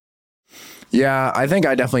 Yeah, I think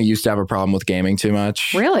I definitely used to have a problem with gaming too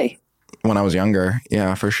much. Really? When I was younger.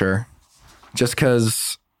 Yeah, for sure. Just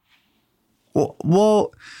because,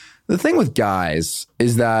 well, the thing with guys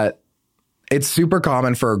is that it's super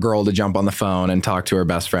common for a girl to jump on the phone and talk to her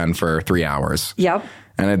best friend for 3 hours. Yep.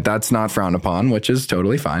 And that's not frowned upon, which is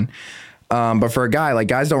totally fine. But for a guy, like,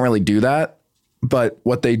 guys don't really do that. But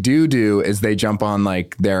what they do is they jump on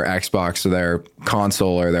like their Xbox or their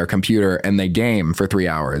console or their computer and they game for 3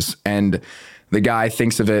 hours. And the guy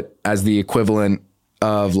thinks of it as the equivalent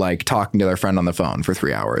of like talking to their friend on the phone for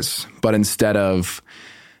 3 hours. But instead of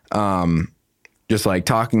just like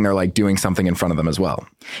talking, they're like doing something in front of them as well.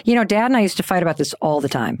 You know, Dad and I used to fight about this all the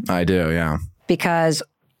time. I do, yeah. Because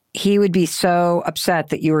he would be so upset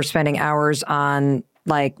that you were spending hours on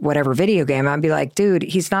like whatever video game. I'd be like, dude,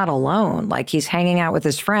 he's not alone. Like, he's hanging out with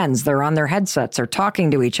his friends. They're on their headsets or talking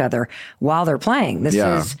to each other while they're playing.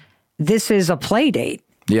 This is a play date.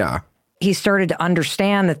 Yeah. He started to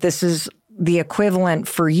understand that this is the equivalent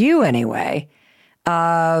for you anyway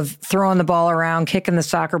of throwing the ball around, kicking the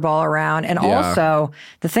soccer ball around. And also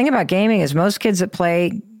the thing about gaming is most kids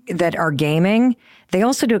that are gaming, they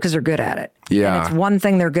also do it because they're good at it. Yeah. And it's one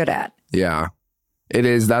thing they're good at. Yeah. It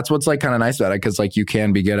is. That's what's like kind of nice about it, because like you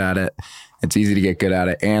can be good at it. It's easy to get good at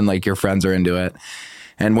it, and like your friends are into it.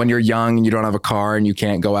 And when you're young and you don't have a car and you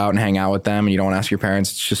can't go out and hang out with them and you don't ask your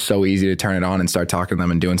parents, it's just so easy to turn it on and start talking to them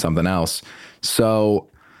and doing something else. So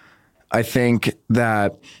I think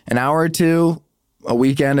that an hour or two a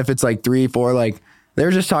weekend, if it's like 3, 4, like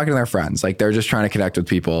they're just talking to their friends. Like they're just trying to connect with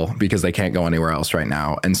people because they can't go anywhere else right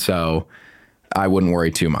now. And so I wouldn't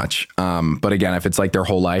worry too much. But again, if it's like their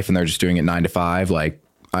whole life and they're just doing it 9 to 5, like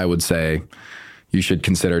I would say you should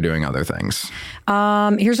consider doing other things.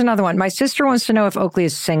 Here's another one. My sister wants to know if Oakley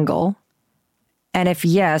is single. And if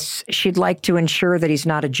yes, she'd like to ensure that he's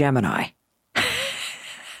not a Gemini.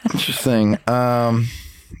 Interesting.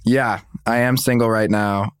 Yeah, I am single right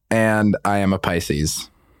now, and I am a Pisces.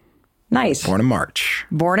 Nice. Born in March.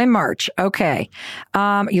 Born in March. Okay.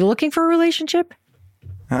 You looking for a relationship?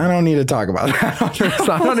 I don't need to talk about that. I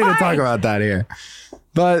don't need to talk about that here.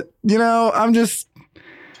 But, you know, I'm just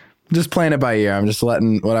playing it by ear. I'm just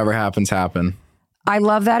letting whatever happens happen. I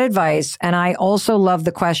love that advice. And I also love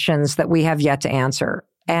the questions that we have yet to answer.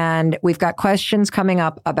 And we've got questions coming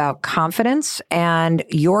up about confidence and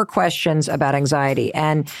your questions about anxiety.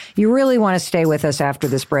 And you really want to stay with us after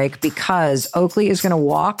this break, because Oakley is going to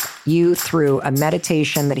walk you through a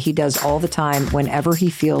meditation that he does all the time whenever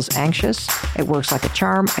he feels anxious. It works like a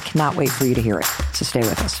charm. I cannot wait for you to hear it. So stay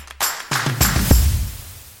with us.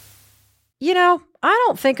 You know, I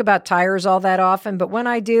don't think about tires all that often, but when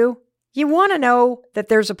I do, you want to know that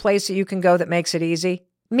there's a place that you can go that makes it easy.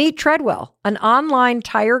 Meet Treadwell, an online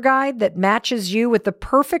tire guide that matches you with the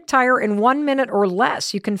perfect tire in 1 minute or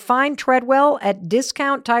less. You can find Treadwell at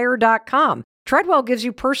discounttire.com. Treadwell gives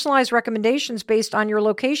you personalized recommendations based on your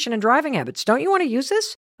location and driving habits. Don't you want to use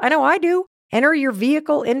this? I know I do. Enter your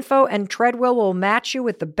vehicle info and Treadwell will match you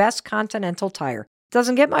with the best Continental tire.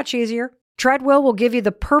 Doesn't get much easier. Treadwell will give you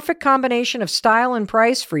the perfect combination of style and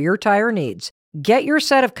price for your tire needs. Get your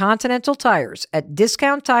set of Continental tires at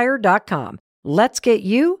discounttire.com. Let's get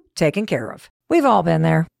you taken care of. We've all been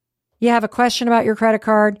there. You have a question about your credit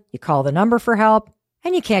card, you call the number for help,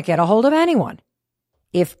 and you can't get a hold of anyone.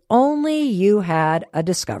 If only you had a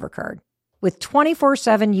Discover card. With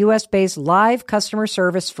 24/7 U.S.-based live customer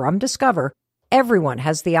service from Discover, everyone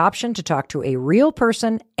has the option to talk to a real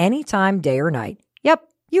person anytime, day or night. Yep,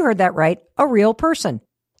 you heard that right, a real person.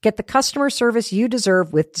 Get the customer service you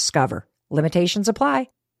deserve with Discover. Limitations apply.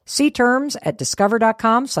 See terms at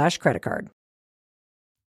discover.com/creditcard.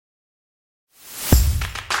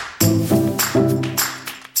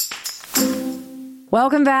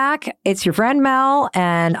 Welcome back. It's your friend Mel,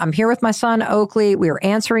 and I'm here with my son Oakley. We are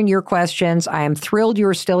answering your questions. I am thrilled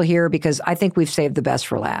you're still here because I think we've saved the best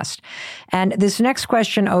for last. And this next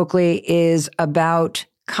question, Oakley, is about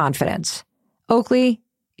confidence. Oakley,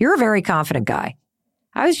 you're a very confident guy.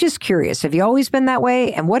 I was just curious, have you always been that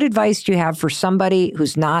way? And what advice do you have for somebody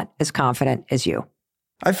who's not as confident as you?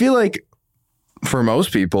 I feel like for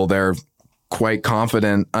most people, they're quite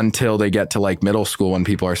confident until they get to like middle school when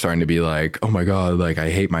people are starting to be like, oh my God, like I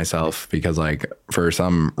hate myself because like for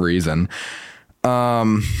some reason.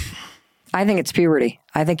 I think it's puberty.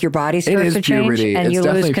 I think your body starts to change puberty. and It's you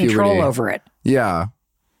lose control puberty. over it. Yeah.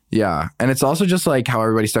 Yeah. And it's also just like how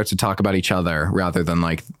everybody starts to talk about each other rather than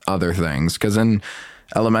like other things. Because in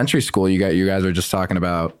elementary school, you guys are just talking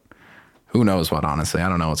about who knows what, honestly. I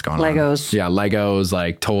don't know what's going on. Legos. Yeah, Legos,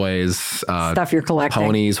 like toys. Stuff you're collecting.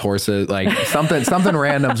 Ponies, horses, like something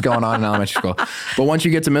random's going on in elementary school. But once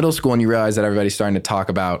you get to middle school and you realize that everybody's starting to talk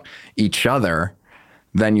about each other,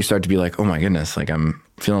 then you start to be like, oh my goodness, like I'm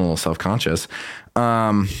feeling a little self-conscious.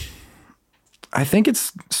 I think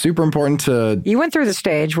it's super important to... You went through the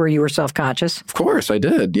stage where you were self-conscious. Of course, I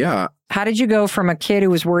did, yeah. How did you go from a kid who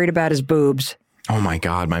was worried about his boobs? Oh my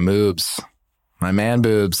God, my boobs. My man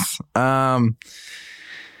boobs. I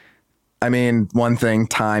mean, one thing,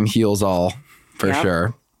 time heals all, for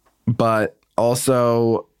sure. But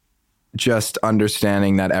also just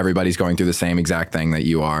understanding that everybody's going through the same exact thing that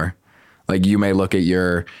you are. Like you may look at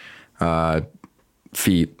your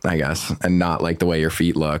feet, I guess, and not like the way your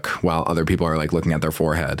feet look while other people are like looking at their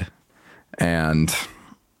forehead. And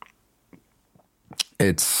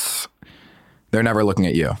they're never looking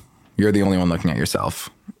at you. You're the only one looking at yourself.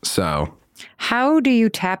 So... How do you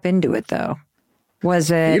tap into it, though? Was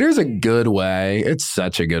it... Theater's a good way. It's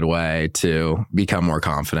such a good way to become more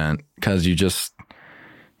confident because you just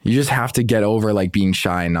have to get over like being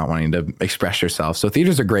shy and not wanting to express yourself. So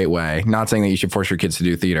theater's a great way. Not saying that you should force your kids to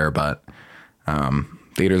do theater, but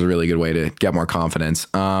theater's a really good way to get more confidence.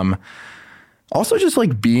 Also, just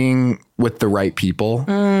like being with the right people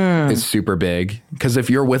is super big because if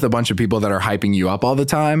you're with a bunch of people that are hyping you up all the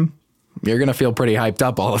time, you're going to feel pretty hyped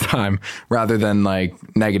up all the time rather than like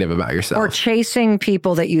negative about yourself. Or chasing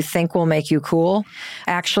people that you think will make you cool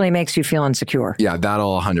actually makes you feel insecure. Yeah,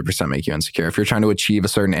 that'll 100% make you insecure. If you're trying to achieve a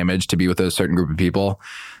certain image to be with a certain group of people,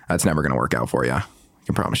 that's never going to work out for you. I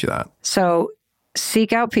can promise you that. So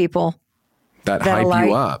seek out people that hype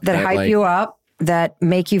you up. That hype you up, that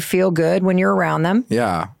make you feel good when you're around them.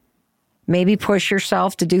 Yeah. Maybe push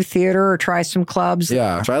yourself to do theater or try some clubs.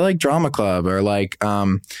 Yeah. Try like drama club or like...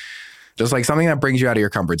 just like something that brings you out of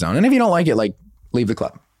your comfort zone. And if you don't like it, like leave the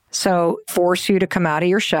club. So force you to come out of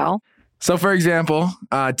your shell. So for example,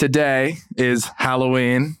 today is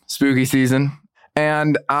Halloween, spooky season.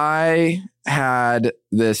 And I had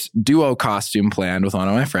this duo costume planned with one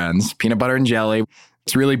of my friends, peanut butter and jelly.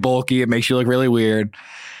 It's really bulky. It makes you look really weird.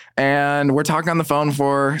 And we're talking on the phone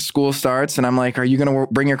before school starts. And I'm like, are you going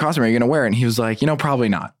to bring your costume? Are you going to wear it? And he was like, probably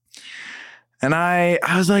not. And I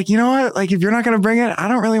was like, you know what? Like, if you're not going to bring it, I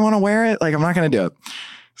don't really want to wear it. Like, I'm not going to do it.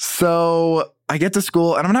 So I get to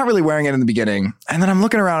school and I'm not really wearing it in the beginning. And then I'm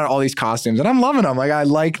looking around at all these costumes and I'm loving them. Like, I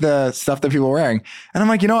like the stuff that people are wearing. And I'm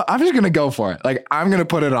like, you know what? I'm just going to go for it. Like, I'm going to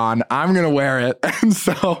put it on. I'm going to wear it. And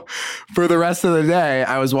so for the rest of the day,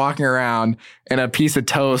 I was walking around in a piece of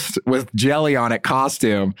toast with jelly on it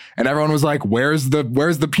costume. And everyone was like, where's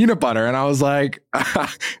the peanut butter? And I was like,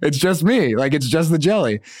 it's just me. Like, it's just the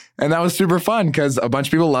jelly. And that was super fun because a bunch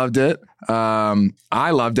of people loved it.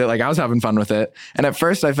 I loved it. Like, I was having fun with it. And at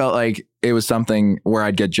first I felt like it was something where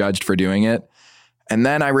I'd get judged for doing it. And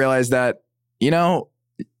then I realized that,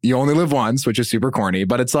 you only live once, which is super corny,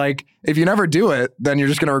 but it's like, if you never do it, then you're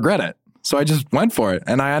just going to regret it. So I just went for it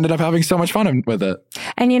and I ended up having so much fun with it.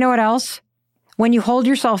 And you know what else? When you hold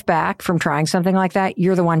yourself back from trying something like that,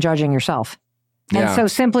 you're the one judging yourself. And so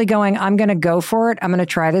simply going, I'm going to go for it. I'm going to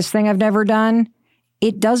try this thing I've never done.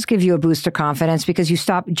 It does give you a boost of confidence because you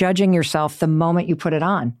stop judging yourself the moment you put it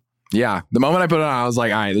on. Yeah. The moment I put it on, I was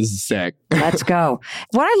like, all right, this is sick. Let's go.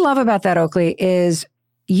 What I love about that, Oakley, is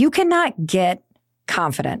you cannot get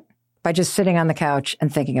confident by just sitting on the couch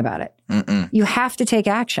and thinking about it. You have to take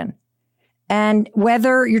action. And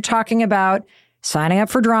whether you're talking about signing up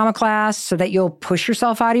for drama class so that you'll push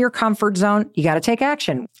yourself out of your comfort zone, you got to take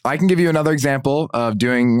action. I can give you another example of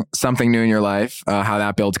doing something new in your life, how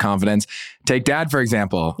that builds confidence. Take Dad, for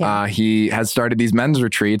example. Yeah. He has started these men's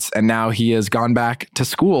retreats and now he has gone back to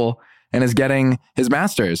school and is getting his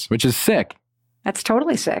master's, which is sick. That's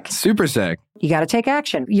totally sick. Super sick. You got to take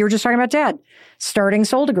action. You were just talking about Dad starting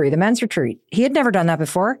Soul Degree, the men's retreat. He had never done that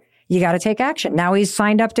before. You got to take action. Now he's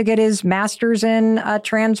signed up to get his master's in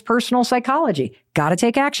transpersonal psychology. Got to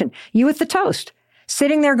take action. You with the toast,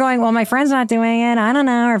 sitting there going, well, my friend's not doing it. I don't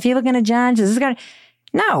know. Are people going to judge? This is going to...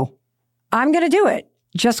 No, I'm going to do it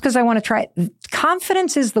just because I want to try it.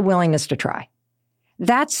 Confidence is the willingness to try.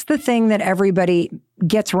 That's the thing that everybody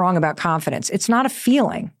gets wrong about confidence. It's not a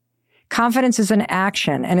feeling. Confidence is an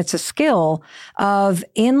action, and it's a skill of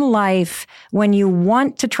in life when you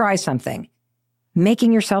want to try something,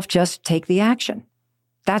 making yourself just take the action.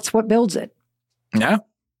 That's what builds it. Yeah,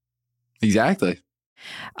 exactly.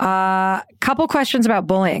 Couple questions about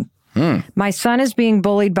bullying. My son is being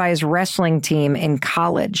bullied by his wrestling team in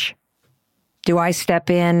college. Do I step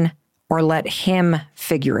in or let him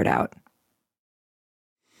figure it out?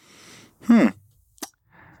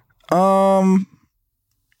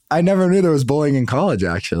 I never knew there was bullying in college,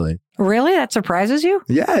 actually. Really? That surprises you?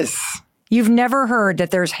 Yes. You've never heard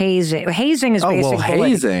that there's hazing. Hazing is basically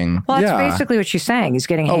hazing. Well, that's basically what she's saying. He's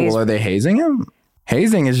getting hazed. Oh, well, are they hazing him?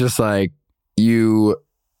 Hazing is just like you're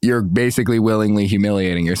basically willingly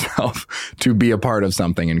humiliating yourself to be a part of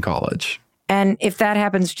something in college. And if that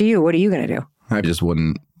happens to you, what are you going to do? I just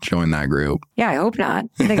wouldn't join that group. Yeah, I hope not.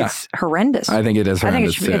 I think it's horrendous. I think it is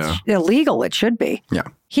horrendous too. It's illegal. It should be. Yeah.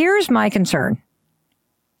 Here's my concern.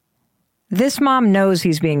 This mom knows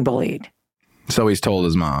he's being bullied. So he's told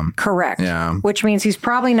his mom. Correct. Yeah. Which means he's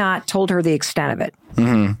probably not told her the extent of it.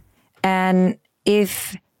 Mm-hmm. And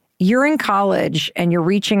if you're in college and you're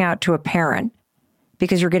reaching out to a parent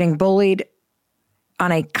because you're getting bullied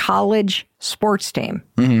on a college sports team,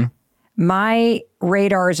 my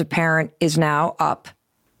radar as a parent is now up.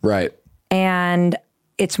 Right. And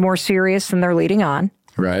it's more serious than they're leading on.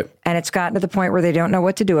 Right. And it's gotten to the point where they don't know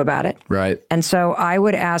what to do about it. Right. And so I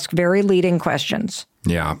would ask very leading questions.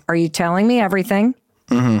 Yeah. Are you telling me everything?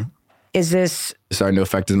 Mm-hmm. Is this starting to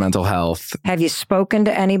affect his mental health? Have you spoken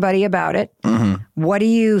to anybody about it? Mm-hmm. What do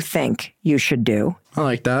you think you should do? I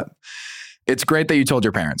like that. It's great that you told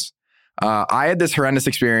your parents. I had this horrendous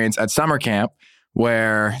experience at summer camp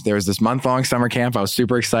where there was this month-long summer camp. I was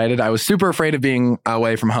super excited. I was super afraid of being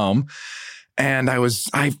away from home. And I was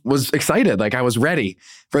excited. Like I was ready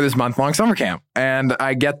for this month-long summer camp. And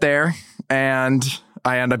I get there and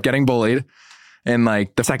I end up getting bullied in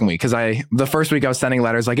like the second week. Cause the first week I was sending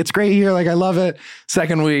letters like, it's great here. Like I love it.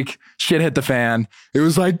 Second week, shit hit the fan. It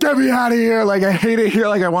was like, get me out of here. Like I hate it here.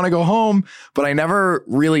 Like I want to go home. But I never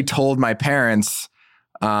really told my parents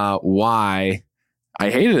why I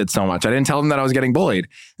hated it so much. I didn't tell them that I was getting bullied.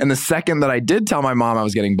 And the second that I did tell my mom I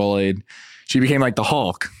was getting bullied, she became like the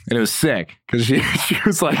Hulk, and it was sick because she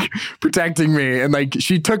was like protecting me, and like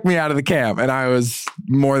she took me out of the camp, and I was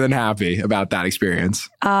more than happy about that experience.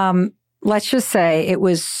 Let's just say it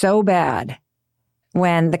was so bad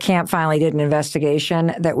when the camp finally did an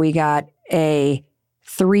investigation that we got a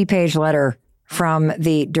 3-page letter from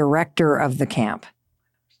the director of the camp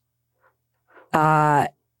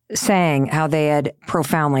saying how they had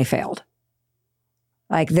profoundly failed.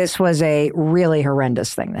 Like this was a really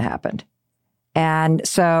horrendous thing that happened. And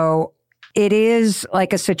so it is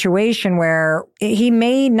like a situation where he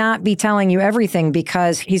may not be telling you everything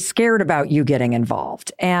because he's scared about you getting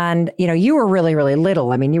involved. And, you know, you were really, really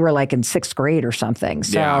little. I mean, you were like in 6th grade or something.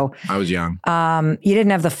 So yeah, I was young. You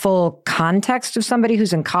didn't have the full context of somebody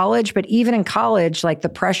who's in college, but even in college, like the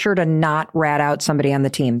pressure to not rat out somebody on the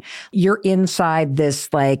team, you're inside this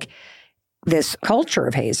culture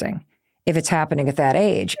of hazing if it's happening at that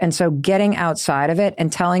age. And so getting outside of it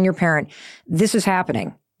and telling your parent, this is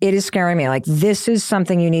happening. It is scaring me. Like, this is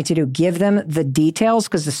something you need to do. Give them the details,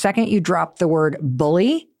 because the second you drop the word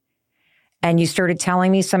bully and you started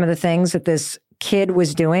telling me some of the things that this kid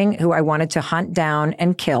was doing who I wanted to hunt down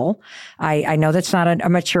and kill, I know that's not a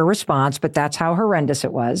mature response, but that's how horrendous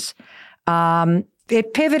it was.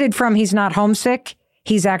 It pivoted from he's not homesick,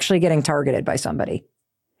 he's actually getting targeted by somebody.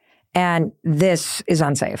 And this is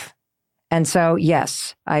unsafe. And so,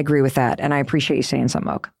 yes, I agree with that. And I appreciate you saying something,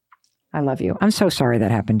 Oak. I love you. I'm so sorry that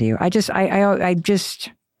happened to you. I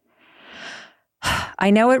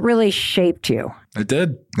know it really shaped you. It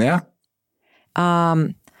did. Yeah.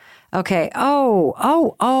 Okay.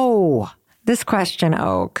 Oh, this question,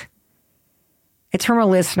 Oak. It's from a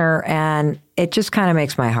listener and it just kind of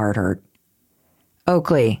makes my heart hurt.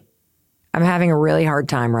 Oakley, I'm having a really hard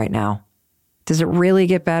time right now. Does it really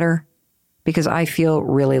get better? Because I feel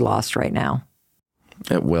really lost right now.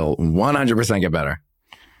 It will 100% get better.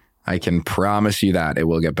 I can promise you that it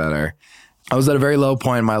will get better. I was at a very low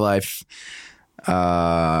point in my life 2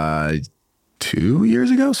 years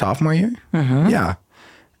ago, sophomore year. Mm-hmm. Yeah.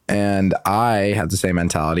 And I had the same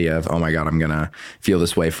mentality of, oh my God, I'm going to feel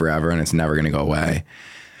this way forever and it's never going to go away.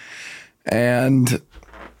 And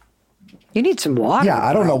You need some water. Yeah,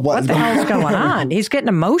 I don't know what the hell's going on. He's getting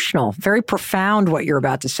emotional. Very profound what you're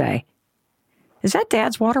about to say. Is that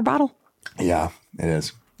Dad's water bottle? Yeah, it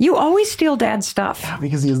is. You always steal Dad's stuff. Yeah,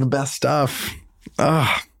 because he has the best stuff.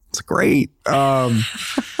 It's great. Okay.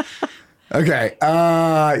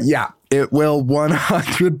 Yeah, it will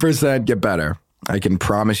 100% get better. I can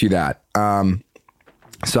promise you that.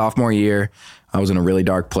 Sophomore year, I was in a really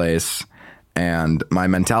dark place. And my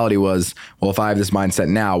mentality was, well, if I have this mindset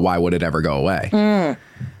now, why would it ever go away?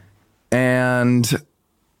 And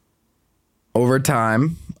over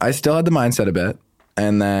time, I still had the mindset a bit.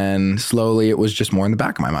 And then slowly it was just more in the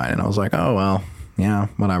back of my mind. And I was like, oh, well, yeah,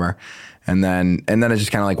 whatever. And then it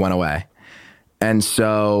just kind of like went away. And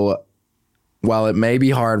so while it may be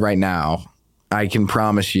hard right now, I can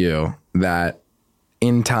promise you that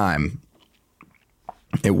in time,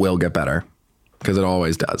 it will get better because it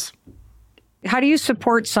always does. How do you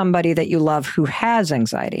support somebody that you love who has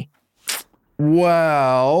anxiety?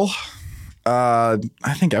 Well, I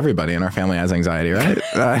think everybody in our family has anxiety, right?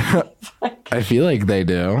 I feel like they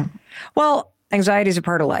do. Well, anxiety is a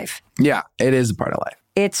part of life. Yeah, it is a part of life.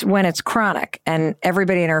 It's when it's chronic, and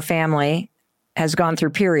everybody in our family has gone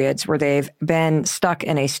through periods where they've been stuck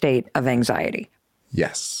in a state of anxiety.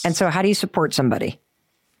 Yes. And so how do you support somebody?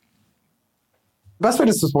 The best way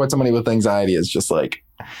to support somebody with anxiety is just like,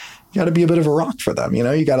 you got to be a bit of a rock for them. You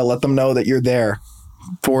know, you got to let them know that you're there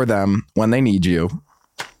for them when they need you.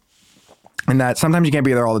 And that sometimes you can't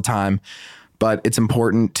be there all the time, but it's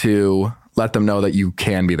important to let them know that you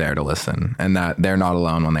can be there to listen and that they're not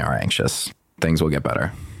alone when they are anxious. Things will get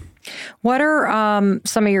better. What are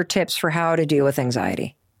some of your tips for how to deal with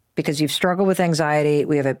anxiety? Because you've struggled with anxiety.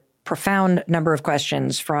 We have a profound number of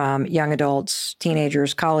questions from young adults,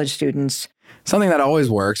 teenagers, college students. Something that always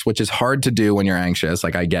works, which is hard to do when you're anxious.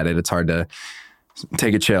 Like, I get it. It's hard to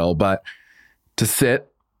take a chill, but to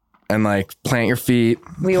sit and like plant your feet.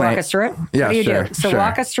 Will you walk us through it? Yeah, what do you sure, do? So sure.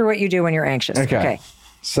 walk us through what you do when you're anxious. Okay.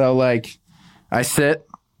 So like I sit.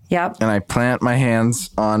 Yep. And I plant my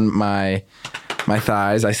hands on my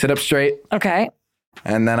thighs. I sit up straight. Okay.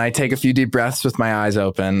 And then I take a few deep breaths with my eyes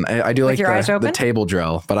open. I do like the table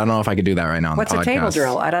drill, but I don't know if I could do that right now on the podcast. What's a table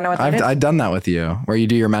drill? I don't know what that is. I've done that with you, where you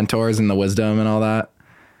do your mentors and the wisdom and all that.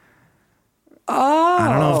 Oh. I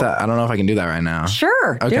don't know if I can do that right now.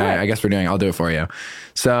 Sure. Okay, I guess I'll do it for you.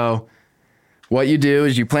 So what you do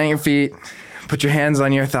is you plant your feet, put your hands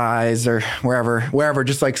on your thighs or wherever,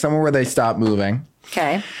 just like somewhere where they stop moving.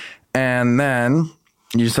 Okay. And then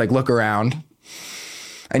you just like look around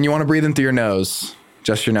and you want to breathe in through your nose,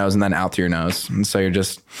 just your nose, and then out through your nose. And so you're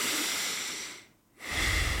just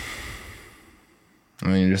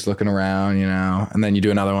looking around, you know, and then you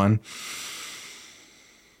do another one.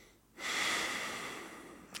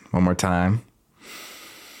 One more time.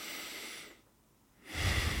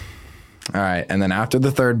 All right. And then after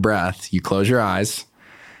the third breath, you close your eyes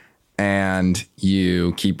and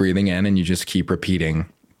you keep breathing in and you just keep repeating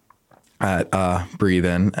breathe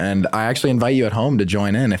in. And I actually invite you at home to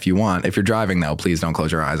join in if you want. If you're driving, though, please don't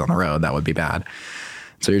close your eyes on the road. That would be bad.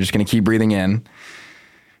 So you're just going to keep breathing in.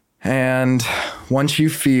 And once you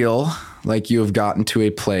feel like you have gotten to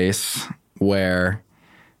a place where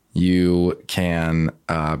you can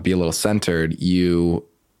be a little centered, you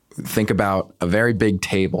think about a very big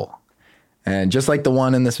table. And just like the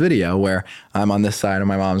one in this video where I'm on this side and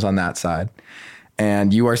my mom's on that side,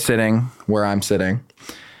 and you are sitting where I'm sitting,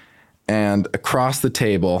 and across the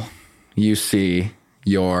table, you see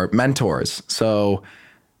your mentors. So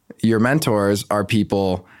your mentors are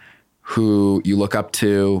people who you look up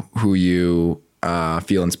to, who you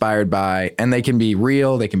feel inspired by, and they can be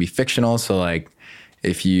real, they can be fictional. So like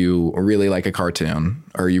if you really like a cartoon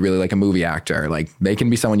or you really like a movie actor, like they can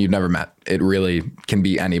be someone you've never met. It really can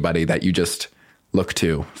be anybody that you just look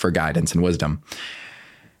to for guidance and wisdom.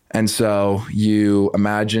 And so you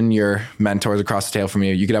imagine your mentors across the table from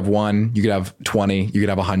you. You could have one, you could have 20, you could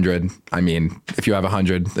have 100. I mean, if you have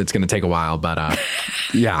 100, it's going to take a while, but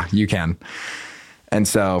yeah, you can. And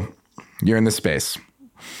so you're in this space.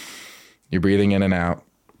 You're breathing in and out,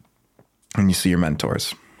 and you see your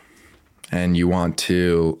mentors. And you want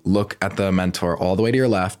to look at the mentor all the way to your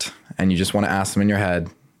left, and you just want to ask them in your head,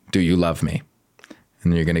 do you love me?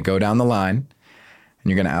 And you're going to go down the line, and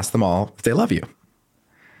you're going to ask them all if they love you.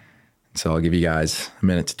 So I'll give you guys a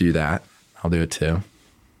minute to do that. I'll do it too.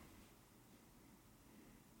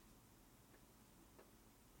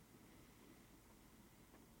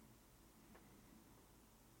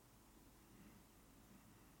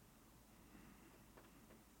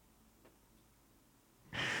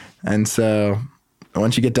 And so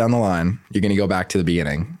once you get down the line, you're going to go back to the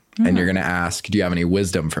beginning and you're going to ask, do you have any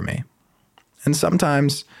wisdom for me? And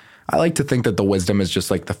sometimes I like to think that the wisdom is just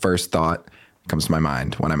like the first thought comes to my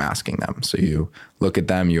mind when I'm asking them. So you look at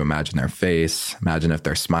them, you imagine their face, imagine if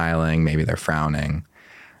they're smiling, maybe they're frowning,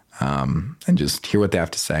 and just hear what they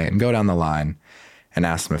have to say and go down the line and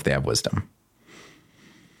ask them if they have wisdom.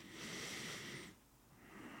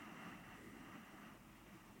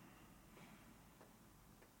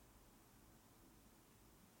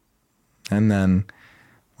 And then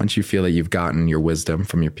once you feel that you've gotten your wisdom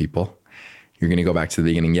from your people, you're going to go back to the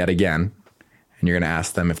beginning yet again, and you're going to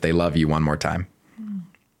ask them if they love you one more time.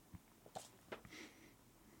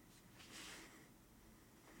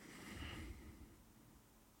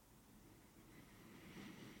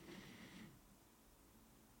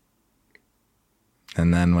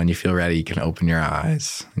 And then when you feel ready, you can open your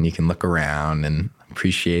eyes and you can look around and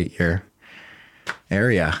appreciate your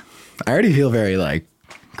area. I already feel very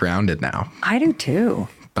grounded now. I do too.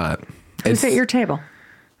 But who's at your table?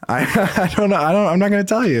 I don't know. I'm not going to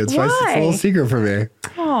tell you. It's a little secret for me.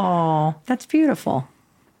 Oh, that's beautiful.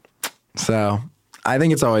 So I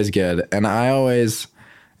think it's always good. And that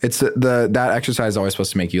exercise is always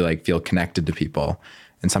supposed to make you feel connected to people.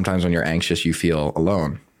 And sometimes when you're anxious, you feel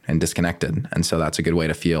alone and disconnected. And so that's a good way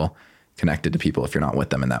to feel connected to people if you're not with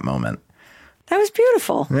them in that moment. That was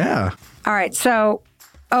beautiful. Yeah. All right. So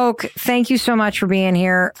Oak, thank you so much for being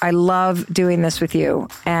here. I love doing this with you.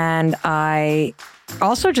 And I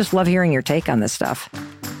also just love hearing your take on this stuff.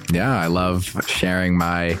 Yeah, I love sharing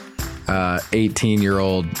my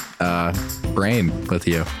 18-year-old brain with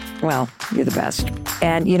you. Well, you're the best.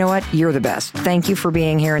 And you know what? You're the best. Thank you for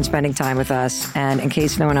being here and spending time with us. And in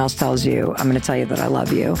case no one else tells you, I'm going to tell you that I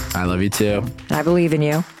love you. I love you too. And I believe in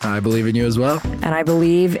you. I believe in you as well. And I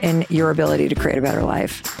believe in your ability to create a better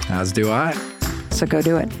life. As do I. So go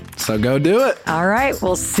do it. So go do it. All right.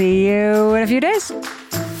 We'll see you in a few days.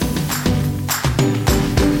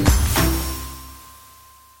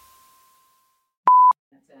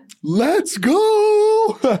 Let's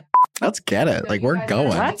go. Let's get it. We're going.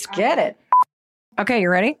 Let's get it. Okay. You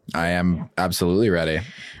ready? I am absolutely ready.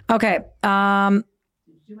 Okay. Oh,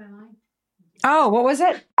 what was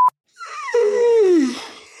it?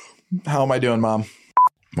 How am I doing, Mom?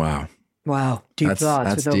 Wow. Deep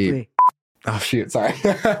thoughts with deep. Oakley. Oh, shoot. Sorry.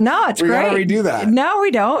 No, it's we great. We gotta redo that. No, we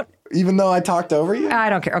don't. Even though I talked over you? I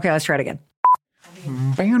don't care. Okay, let's try it again.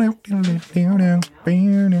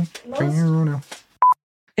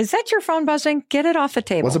 Is that your phone buzzing? Get it off the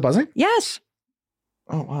table. Was it buzzing? Yes.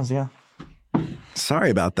 Oh, it was, yeah. Sorry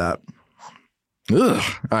about that. Ugh.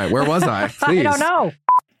 All right, where was I? Please. I don't know.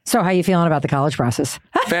 So how you feeling about the college process?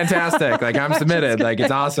 Fantastic. I'm submitted. It's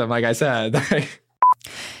awesome, like I said.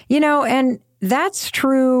 And that's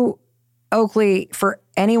true, Oakley, for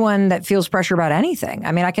anyone that feels pressure about anything.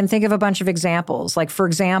 I mean, I can think of a bunch of examples. For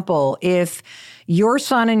example, if your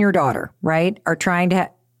son and your daughter, right, are trying to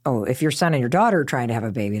if your son and your daughter are trying to have a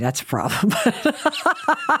baby, that's a problem.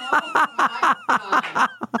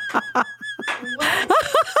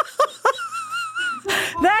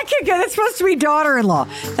 That could go. That's supposed to be daughter-in-law.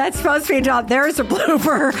 That's supposed to be there's a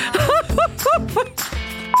blooper.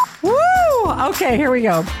 Woo! Okay, here we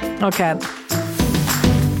go. Okay.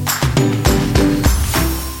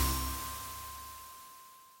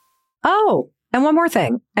 Oh, and one more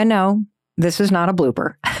thing. And no, this is not a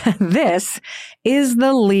blooper. This is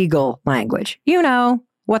the legal language. You know,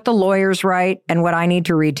 what the lawyers write and what I need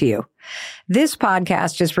to read to you. This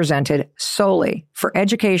podcast is presented solely for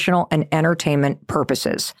educational and entertainment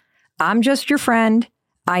purposes. I'm just your friend.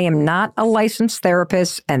 I am not a licensed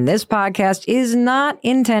therapist, and this podcast is not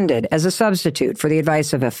intended as a substitute for the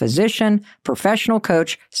advice of a physician, professional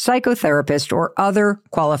coach, psychotherapist, or other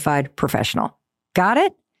qualified professional. Got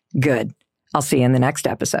it? Good. I'll see you in the next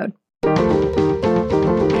episode.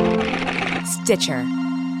 Stitcher.